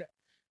healthy.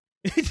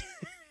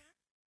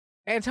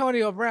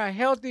 Antonio Brown,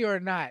 healthy or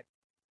not,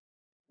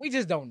 we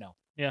just don't know.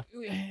 Yeah.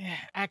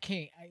 I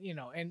can't,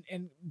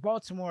 and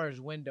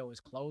Baltimore's window is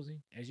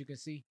closing, as you can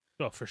see.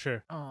 Oh, for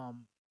sure.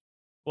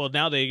 Well,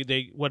 now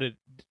they've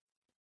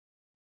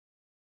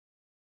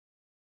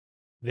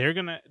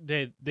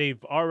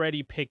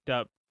already picked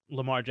up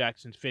Lamar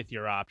Jackson's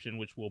 5th-year option,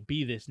 which will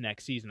be this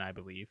next season, I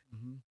believe.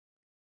 Mm-hmm.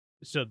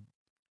 So,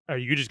 are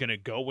you just gonna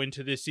go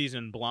into this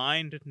season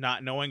blind,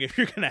 not knowing if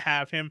you're gonna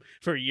have him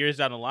for years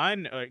down the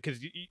line?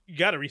 Because you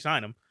got to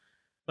re-sign him.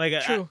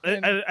 Like, true.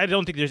 I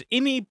don't think there's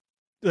any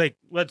like.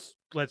 Let's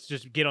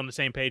just get on the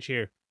same page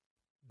here.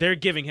 They're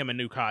giving him a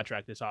new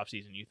contract this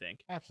offseason, you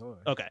think?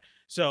 Absolutely. Okay.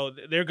 So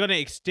they're going to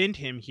extend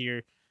him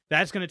here.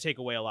 That's going to take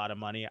away a lot of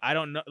money. I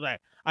don't know.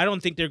 I don't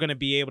think they're going to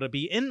be able to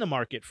be in the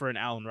market for an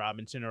Allen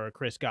Robinson or a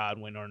Chris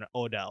Godwin or an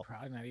Odell.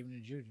 Probably not even a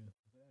Juju.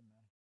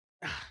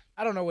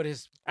 I don't know what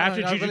his...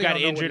 After Juju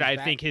got injured,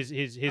 I think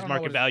his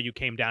market value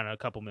came down a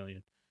couple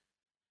million.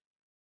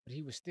 But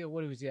he was still...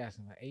 What was he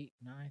asking? Like 8,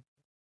 9?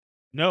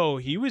 No,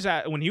 he was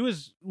when he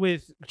was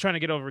trying to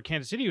get over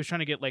Kansas City, he was trying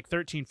to get like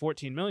 13,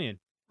 14 million.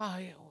 Oh,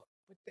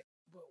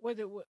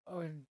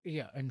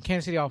 yeah. And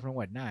Kansas City offered him,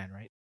 9,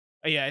 right?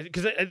 Yeah,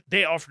 because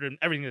they offered him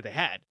everything that they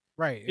had.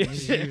 Right. And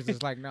he was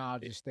just like, no, I'll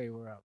just stay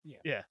where I'm.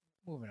 Yeah.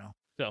 Moving on.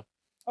 So,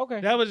 okay.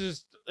 That was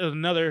just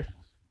another.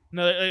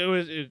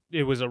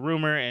 It was a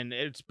rumor, and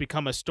it's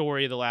become a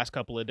story the last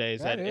couple of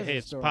days that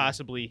it's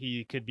possibly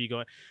he could be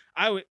going.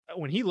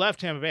 When he left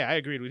Tampa Bay, I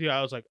agreed with you.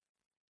 I was like,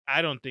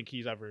 I don't think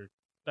he's ever.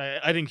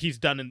 I think he's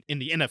done in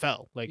the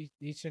NFL. Like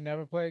he should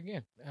never play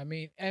again. I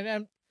mean,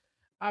 and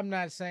I'm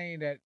not saying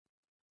that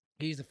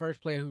he's the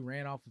first player who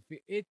ran off the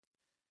field.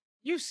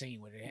 You've seen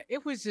what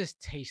it was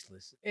just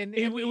tasteless, and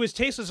it was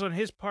tasteless on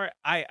his part.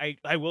 I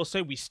will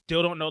say we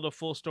still don't know the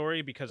full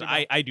story because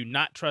I do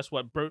not trust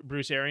what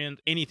Bruce Arians,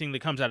 anything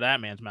that comes out of that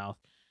man's mouth.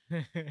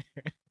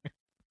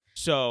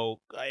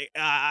 So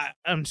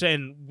I'm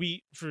saying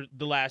for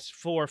the last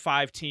 4 or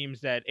 5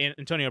 teams that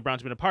Antonio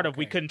Brown's been a part of,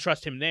 we couldn't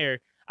trust him there.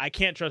 I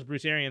can't trust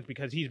Bruce Arians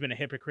because he's been a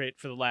hypocrite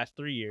for the last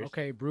 3 years.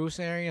 Okay, Bruce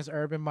Arians,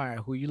 Urban Meyer,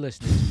 who you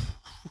listening to?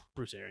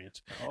 Bruce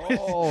Arians.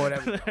 Oh, there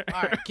we go.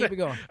 All right, keep it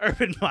going.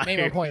 Urban Meyer.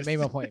 Made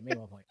my point.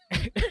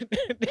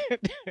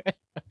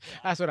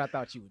 That's what I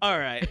thought you would do. All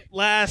right,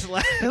 last.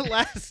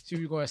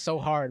 You were going so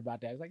hard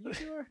about that. It's like, you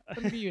sure?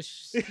 Let me give you a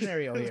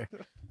scenario here.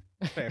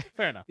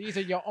 Fair enough. These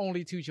are your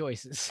only 2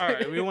 choices. All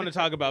right, we want to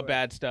talk about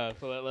bad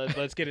stuff.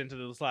 Let's get into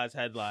this last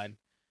headline.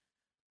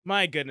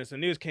 My goodness, the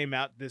news came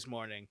out this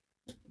morning.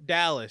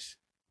 Dallas,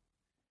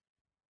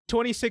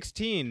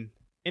 2016,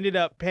 ended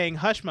up paying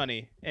hush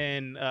money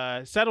and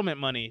settlement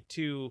money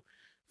to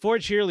 4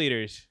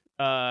 cheerleaders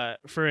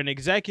for an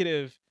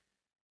executive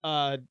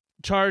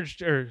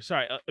charged or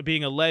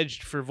being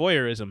alleged for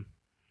voyeurism.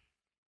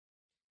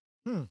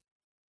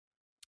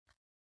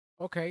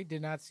 Okay,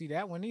 did not see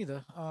that one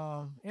either.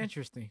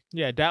 Interesting.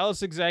 Yeah,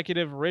 Dallas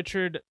executive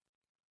Richard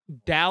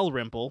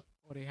Dalrymple.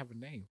 Oh, they have a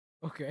name.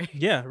 Okay.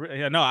 Yeah,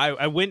 no,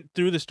 I went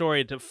through the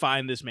story to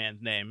find this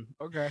man's name.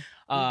 Okay.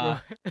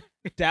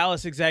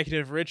 Dallas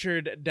executive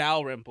Richard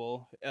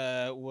Dalrymple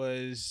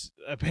was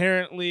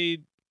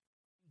apparently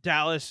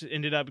Dallas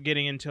ended up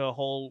getting into a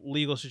whole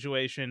legal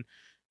situation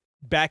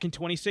back in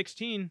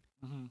 2016.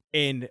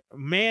 And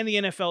man, the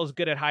NFL is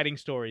good at hiding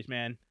stories,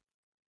 man.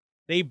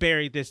 They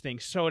buried this thing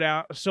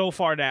so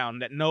far down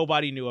that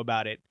nobody knew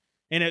about it.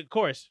 And of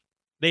course,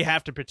 they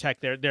have to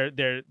protect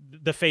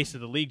the face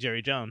of the league,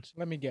 Jerry Jones.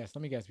 Let me guess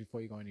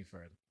before you go any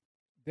further.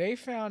 They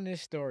found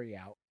this story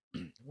out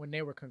when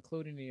they were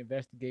concluding the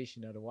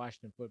investigation of the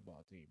Washington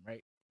football team,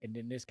 right? And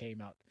then this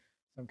came out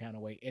some kind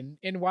of way in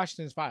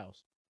Washington's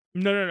files.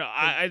 No.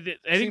 I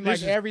think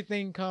like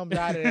everything comes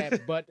out of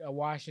that, but a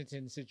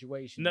Washington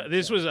situation. No,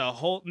 this was a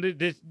whole.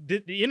 The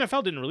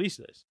NFL didn't release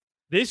this.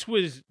 This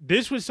was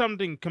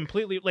something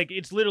completely like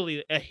it's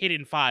literally a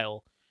hidden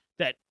file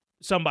that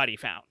somebody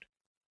found.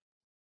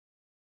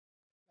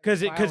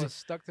 Because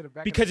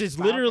it's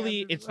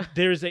literally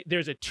there's a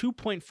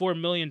 $2.4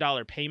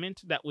 million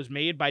payment that was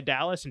made by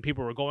Dallas and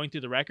people were going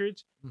through the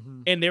records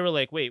and they were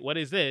like, wait, what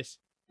is this?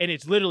 And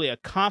it's literally a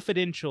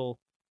confidential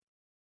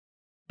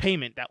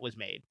payment that was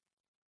made.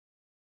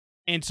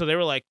 And so they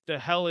were like, the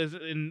hell is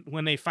it? And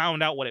when they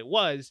found out what it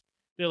was,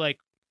 they're like,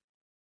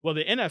 well,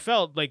 the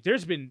NFL, like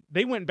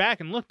they went back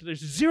and looked,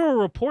 there's zero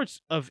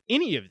reports of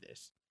any of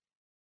this.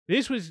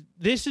 This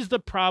is the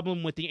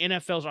problem with the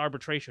NFL's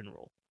arbitration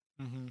rule.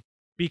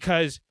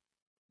 Because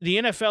the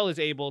NFL is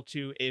able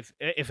to, if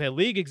a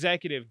league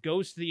executive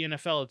goes to the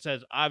NFL and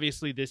says,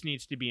 obviously this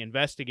needs to be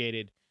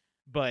investigated,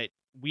 but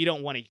we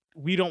don't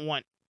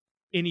want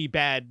any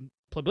bad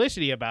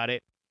publicity about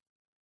it.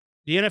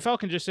 The NFL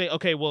can just say,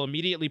 okay, we'll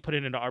immediately put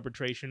it into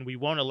arbitration. We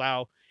won't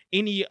allow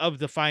any of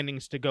the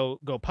findings to go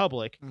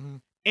public,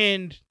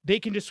 and they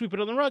can just sweep it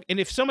on the rug. And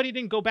if somebody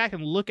didn't go back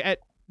and look at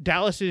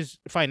Dallas's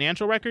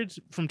financial records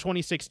from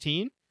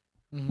 2016,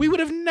 we would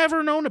have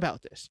never known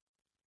about this.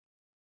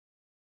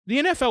 The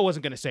NFL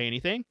wasn't going to say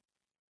anything.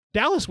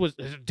 Dallas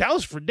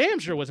for damn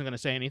sure wasn't going to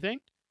say anything.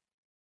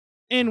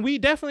 And we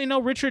definitely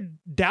know Richard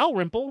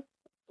Dalrymple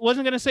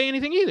wasn't going to say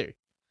anything either.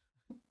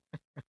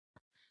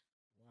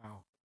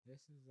 Wow. This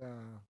is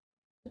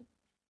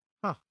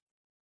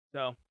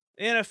So,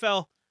 the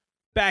NFL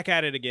back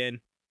at it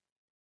again.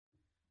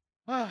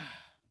 Back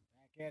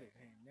at it.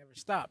 Never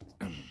stopped.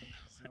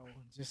 So,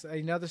 just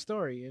another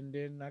story. And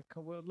then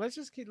let's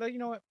just keep, you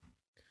know what?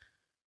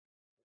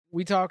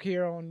 We talk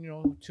here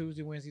on,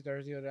 Tuesday, Wednesday,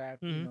 Thursday, or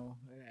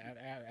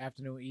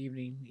afternoon,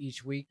 evening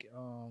each week.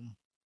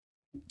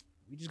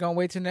 We just gonna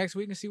wait till next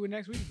week and see what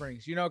next week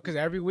brings. Because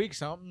every week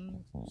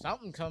something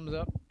comes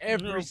up.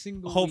 Every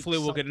single. Hopefully,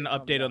 week, we'll get an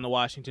update on the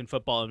Washington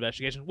football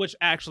investigation, which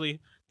actually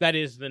that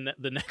is the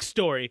next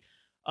story.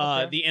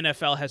 Okay. The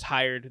NFL has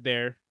hired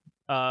their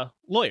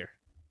lawyer.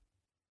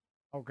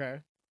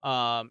 Okay.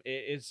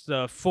 It's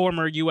the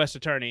former U.S.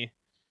 attorney.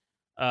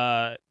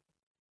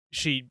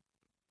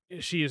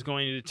 She is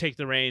going to take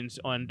the reins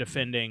on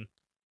defending.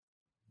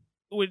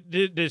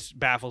 This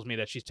baffles me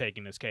that she's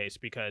taking this case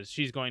because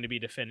she's going to be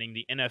defending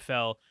the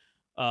NFL.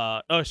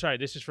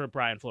 This is for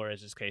Brian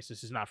Flores' case.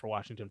 This is not for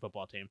Washington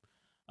football team.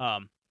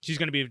 She's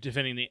going to be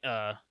defending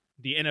the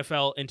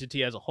NFL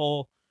entity as a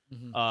whole.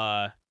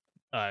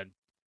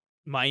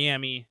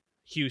 Miami,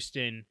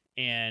 Houston,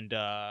 and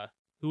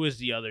who is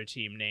the other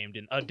team named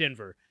in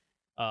Denver?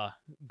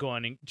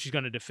 She's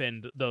going to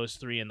defend those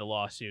three in the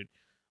lawsuit.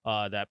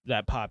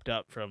 That popped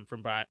up from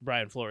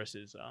Brian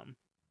Flores's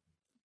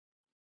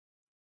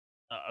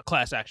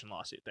class action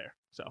lawsuit there.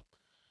 So,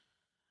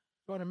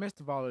 in the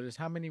midst of all of this,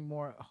 how many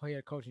more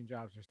head coaching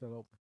jobs are still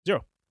open?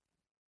 0.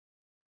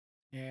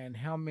 And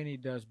how many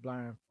does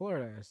Brian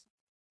Flores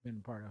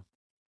been part of?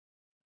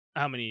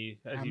 How many?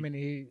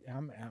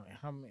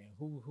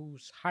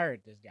 Who's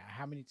hired this guy?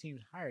 How many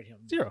teams hired him?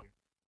 0.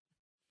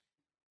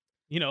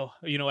 You know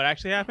what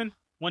actually happened?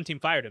 One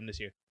team fired him this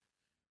year.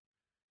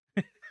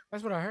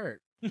 That's what I heard.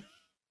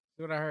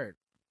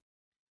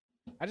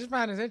 I just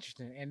find this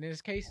interesting, and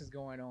this case is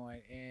going on,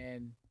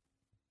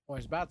 or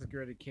it's about to get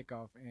ready to kick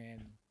off,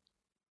 and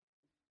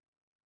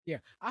yeah,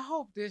 I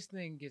hope this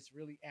thing gets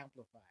really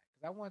amplified.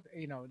 I want,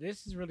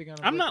 this is really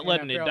gonna. I'm not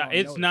letting it die.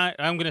 It's not.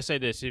 I'm gonna say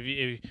this: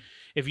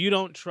 if you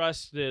don't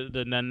trust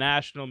the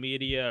national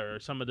media or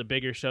some of the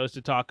bigger shows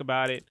to talk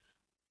about it,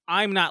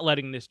 I'm not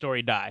letting this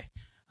story die.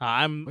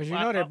 But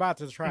they're about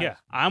to try. Yeah,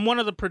 I'm one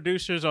of the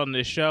producers on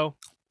this show.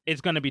 It's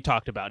going to be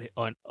talked about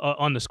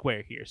on the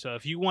square here. So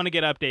if you want to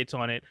get updates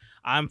on it,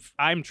 I'm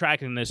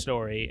tracking this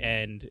story,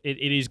 and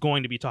it is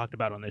going to be talked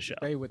about on this show.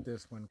 Stay with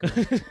this one.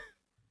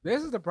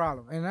 This is the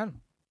problem, and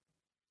I'm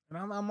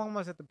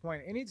almost at the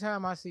point.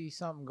 Anytime I see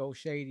something go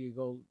shady,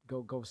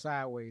 go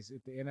sideways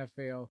at the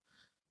NFL,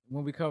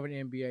 when we cover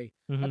the NBA,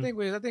 I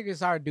think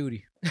it's our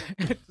duty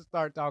to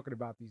start talking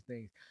about these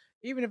things.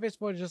 even if it's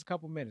for just a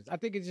couple minutes. I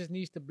think it just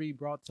needs to be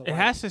brought to light. It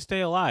has to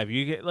stay alive.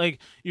 You get like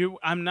you.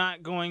 I'm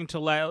not going to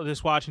allow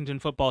this Washington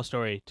football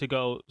story to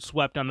go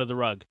swept under the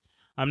rug.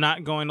 I'm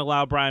not going to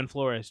allow Brian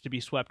Flores to be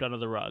swept under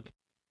the rug.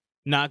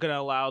 Not going to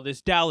allow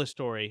this Dallas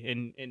story.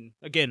 And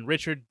again,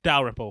 Richard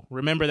Dalrymple.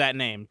 Remember that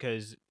name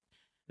because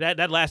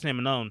that last name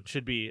alone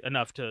should be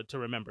enough to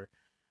remember.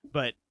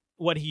 But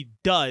what he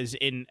does,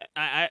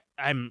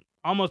 I'm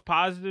almost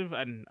positive,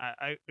 and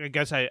I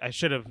guess I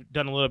should have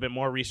done a little bit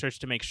more research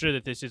to make sure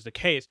that this is the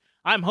case.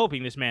 I'm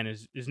hoping this man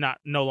is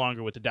no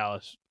longer with the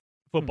Dallas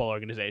football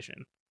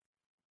organization.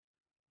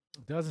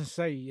 Doesn't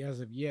say as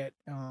of yet.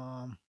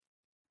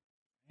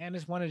 And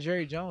it's one of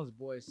Jerry Jones'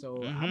 boys,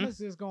 so I'm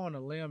just going on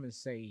a limb and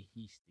say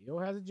he still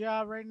has a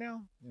job right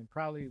now, and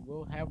probably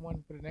will have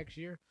one for the next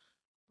year.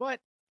 But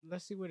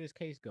let's see where this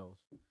case goes.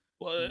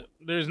 Well,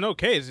 there's no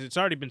case; it's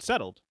already been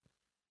settled.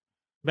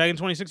 Back in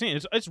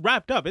 2016, it's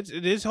wrapped up.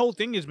 This whole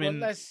thing has been.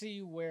 Well, let's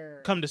see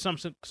where come to some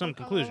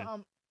conclusion.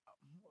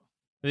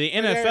 The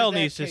NFL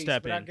needs to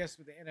step in. I guess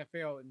with the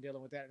NFL and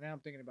dealing with that, now I'm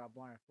thinking about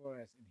Brian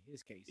Flores in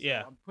his case. So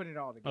yeah, I'm putting it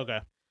all together.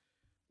 Okay.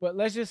 But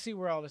let's just see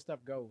where all this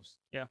stuff goes.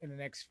 Yeah. In the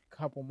next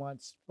couple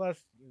months.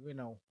 Plus,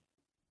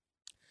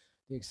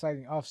 the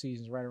exciting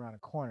offseason is right around the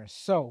corner.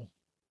 So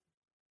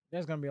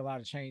there's going to be a lot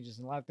of changes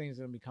and a lot of things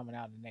going to be coming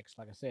out in the next,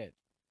 like I said,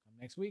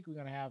 next week we're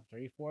going to have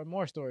 3-4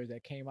 more stories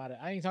that came out.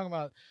 I ain't talking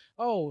about,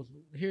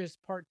 here's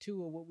part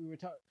 2 of what we were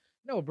talking.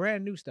 No,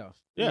 brand new stuff.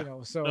 Yeah.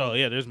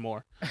 There's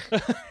more.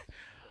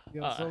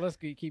 So let's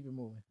keep it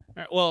moving. All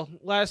right, well,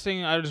 last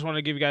thing, I just want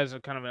to give you guys a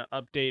kind of an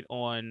update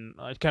on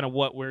kind of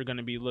what we're going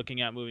to be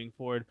looking at moving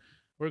forward.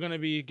 We're going to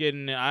be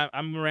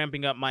I'm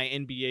ramping up my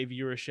NBA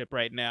viewership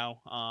right now,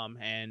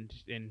 and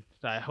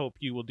I hope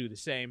you will do the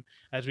same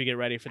as we get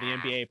ready for the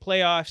NBA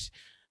playoffs.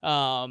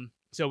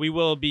 So we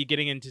will be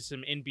getting into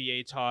some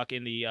NBA talk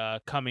in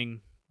the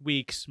coming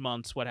weeks,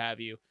 months, what have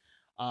you.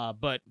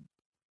 But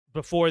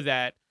before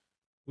that,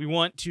 we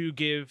want to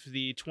give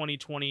the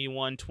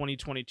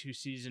 2021-2022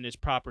 season its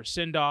proper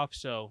send-off.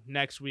 So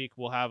next week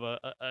we'll have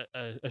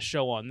a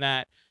show on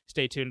that.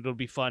 Stay tuned. It'll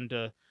be fun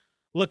to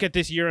look at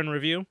this year in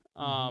review.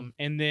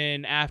 And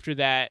then after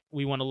that,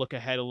 we want to look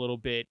ahead a little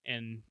bit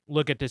and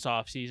look at this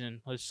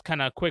offseason. Let's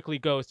kind of quickly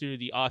go through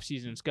the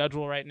offseason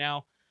schedule right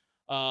now.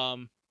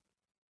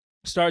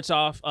 Starts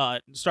off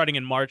starting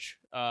in March.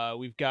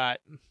 We've got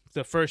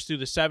the 1st through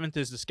the 7th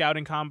is the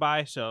scouting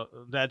combine. So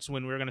that's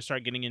when we're going to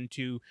start getting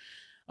into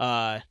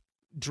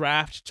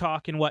draft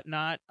talk and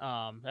whatnot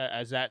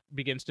as that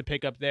begins to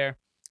pick up there.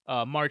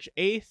 March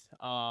 8th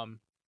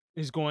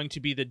is going to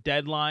be the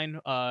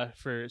deadline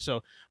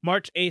so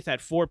March 8th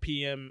at 4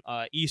 p.m.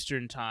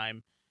 Eastern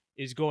time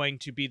is going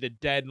to be the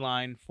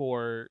deadline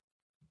for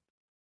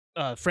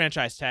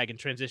franchise tag and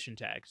transition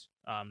tags.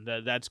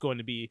 That's going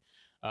to be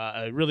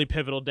a really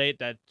pivotal date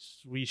that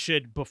we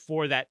should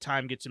before that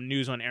time get some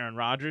news on Aaron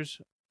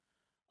Rodgers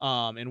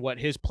and what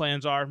his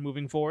plans are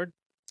moving forward.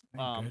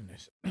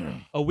 Goodness.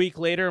 A week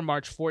later,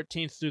 March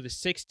 14th through the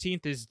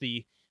 16th is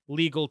the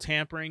legal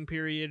tampering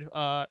period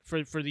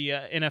for the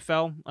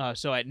NFL.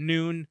 So at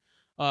noon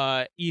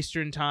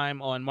Eastern time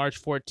on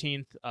March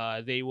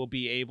 14th, they will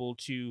be able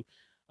to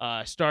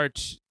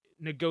start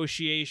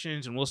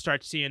negotiations, and we'll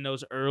start seeing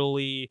those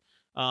early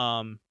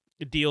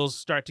deals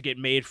start to get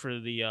made for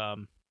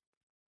the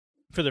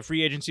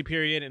free agency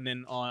period. And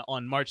then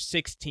on March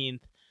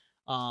 16th,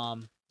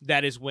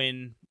 that is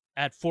when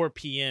at 4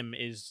 p.m.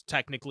 is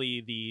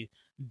technically the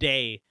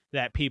day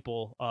that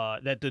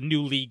that the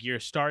new league year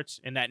starts,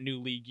 and that new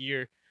league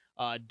year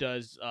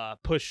does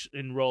push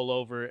and roll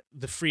over.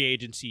 The free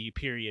agency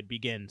period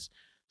begins.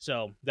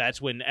 So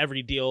that's when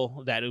every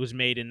deal that was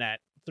made in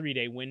that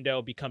 3-day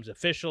window becomes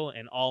official,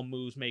 and all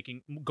moves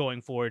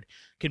going forward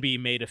can be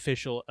made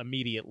official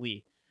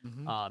immediately.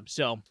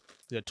 So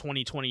the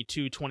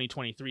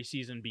 2022-2023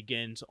 season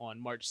begins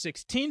on March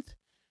 16th.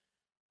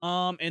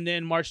 And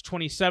then March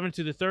 27th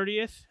to the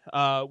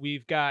 30th,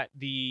 we've got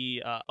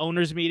the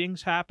owners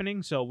meetings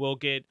happening. So we'll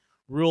get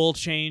rule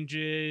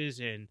changes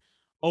and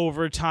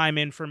overtime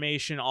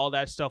information. All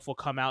that stuff will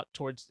come out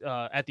towards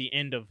at the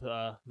end of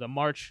the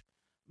March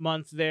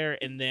month there.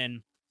 And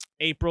then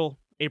April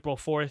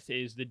 4th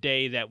is the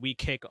day that we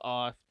kick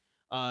off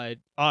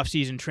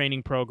off-season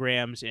training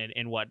programs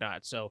and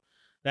whatnot. So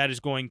that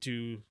is going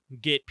to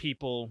get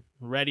people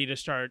ready to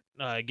start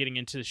getting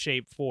into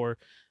shape for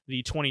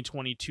the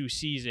 2022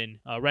 season,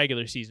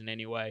 regular season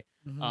anyway,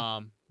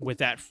 with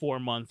that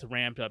 4-month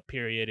ramped up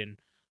period. And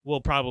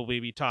we'll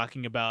probably be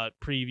talking about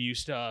preview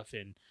stuff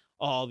and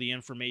all the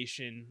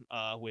information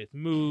with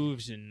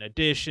moves and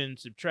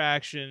additions,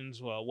 subtractions,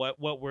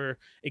 what we're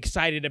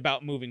excited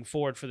about moving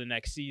forward for the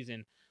next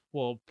season.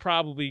 We'll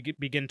probably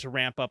begin to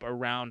ramp up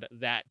around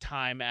that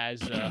time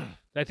as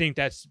I think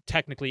that's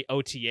technically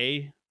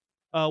OTA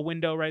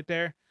window right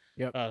there.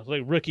 Yep.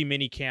 Like rookie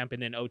mini camp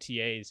and then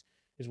OTAs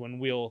is when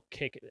we'll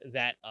kick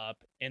that up.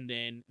 And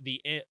then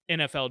the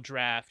NFL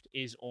draft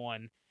is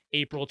on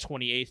April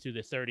 28th through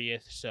the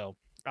 30th. So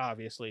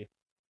obviously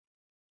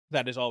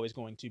that is always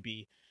going to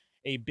be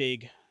a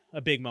big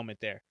moment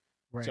there.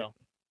 Right. So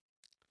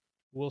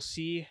we'll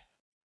see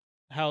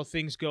how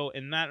things go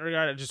in that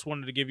regard. I just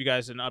wanted to give you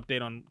guys an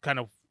update on kind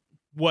of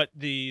what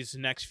these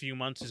next few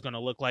months is going to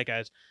look like,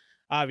 as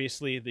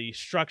obviously the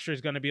structure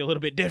is going to be a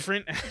little bit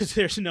different as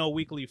there's no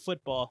weekly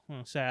football.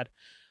 Oh, sad.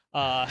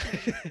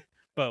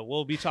 But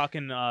we'll be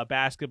talking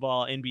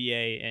basketball,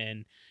 NBA,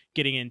 and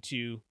getting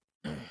into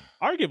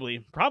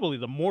arguably probably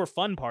the more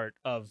fun part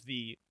of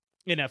the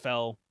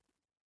NFL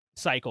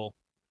cycle,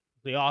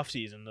 the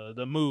offseason,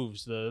 the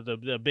moves,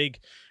 the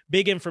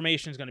big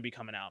information is going to be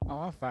coming out. Oh,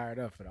 I'm fired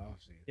up for the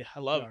offseason. Yeah, I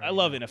love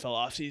NFL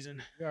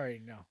offseason. You already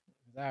know.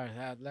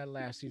 That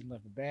last season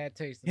left a bad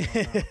taste in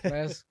my mouth.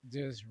 Let's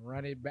just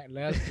run it back.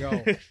 Let's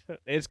go.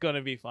 It's going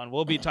to be fun.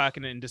 We'll be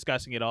talking and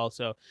discussing it all,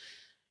 so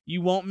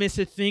you won't miss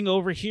a thing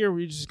over here.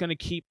 We're just going to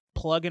keep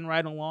plugging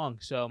right along.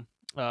 So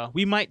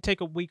we might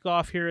take a week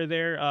off here or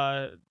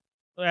there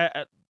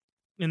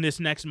in this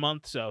next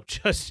month. So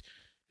just if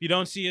you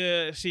don't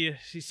see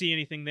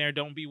anything there,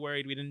 don't be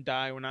worried. We didn't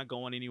die. We're not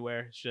going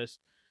anywhere. It's just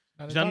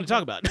nothing to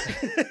talk about.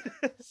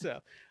 So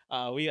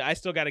I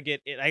still got to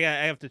get it. I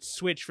have to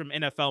switch from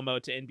NFL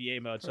mode to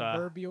NBA mode. So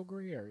proverbial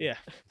gray area.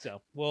 Yeah.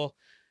 So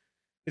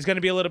it's going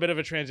to be a little bit of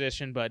a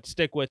transition, but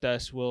stick with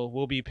us.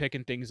 We'll be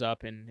picking things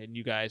up, and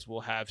you guys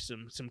will have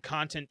some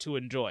content to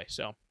enjoy.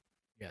 So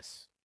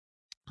yes.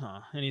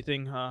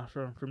 Anything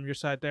from your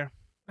side there?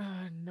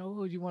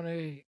 No. You want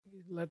to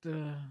let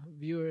the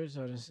viewers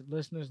or the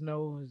listeners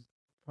know is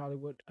probably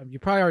what you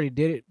probably already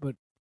did it, but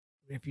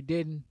if you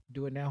didn't,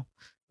 do it now.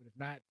 But if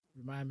not,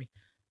 remind me.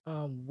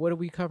 What are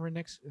we covering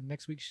next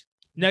week?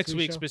 Next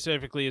week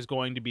specifically is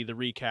going to be the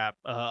recap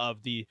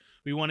of the.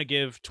 We want to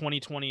give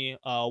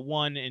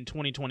 2021 and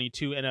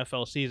 2022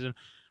 NFL season.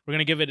 We're going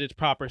to give it its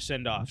proper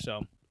send off.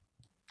 So,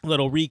 a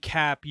little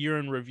recap, year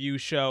in review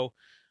show.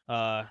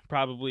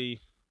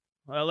 Probably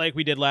like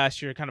we did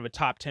last year, kind of a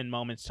top 10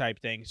 moments type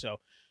thing. So,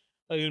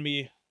 it's going to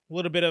be a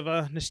little bit of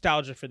a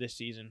nostalgia for this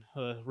season.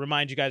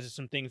 Remind you guys of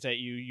some things that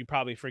you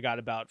probably forgot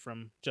about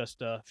from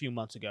just a few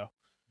months ago.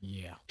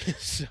 Yeah.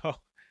 So.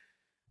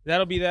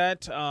 That'll be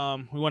that.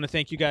 We want to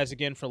thank you guys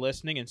again for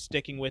listening and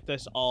sticking with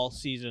us all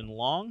season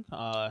long.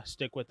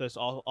 Stick with us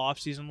all off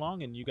season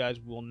long, and you guys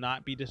will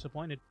not be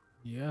disappointed.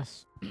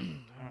 Yes.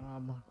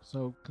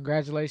 So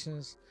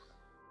congratulations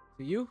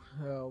to you.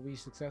 We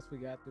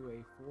successfully got through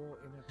a full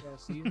NFL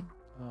season.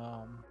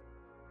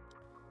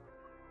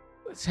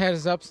 It's had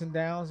its ups and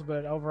downs,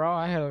 but overall,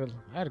 I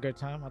had a good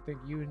time. I think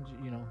you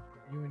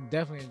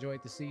definitely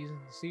enjoyed the season.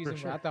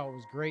 Sure. I thought it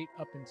was great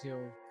up until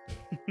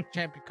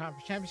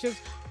conference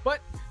championships, but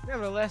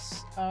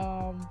nevertheless,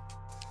 I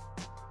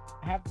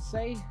have to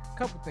say a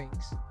couple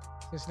things.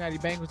 Cincinnati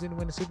Bengals didn't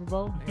win the Super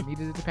Bowl, and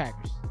neither did the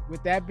Packers.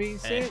 With that being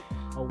said,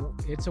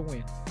 it's a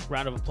win.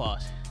 Round of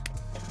applause.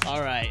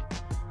 All right.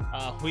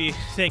 We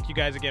thank you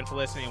guys again for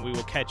listening, and we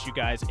will catch you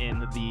guys in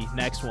the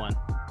next one.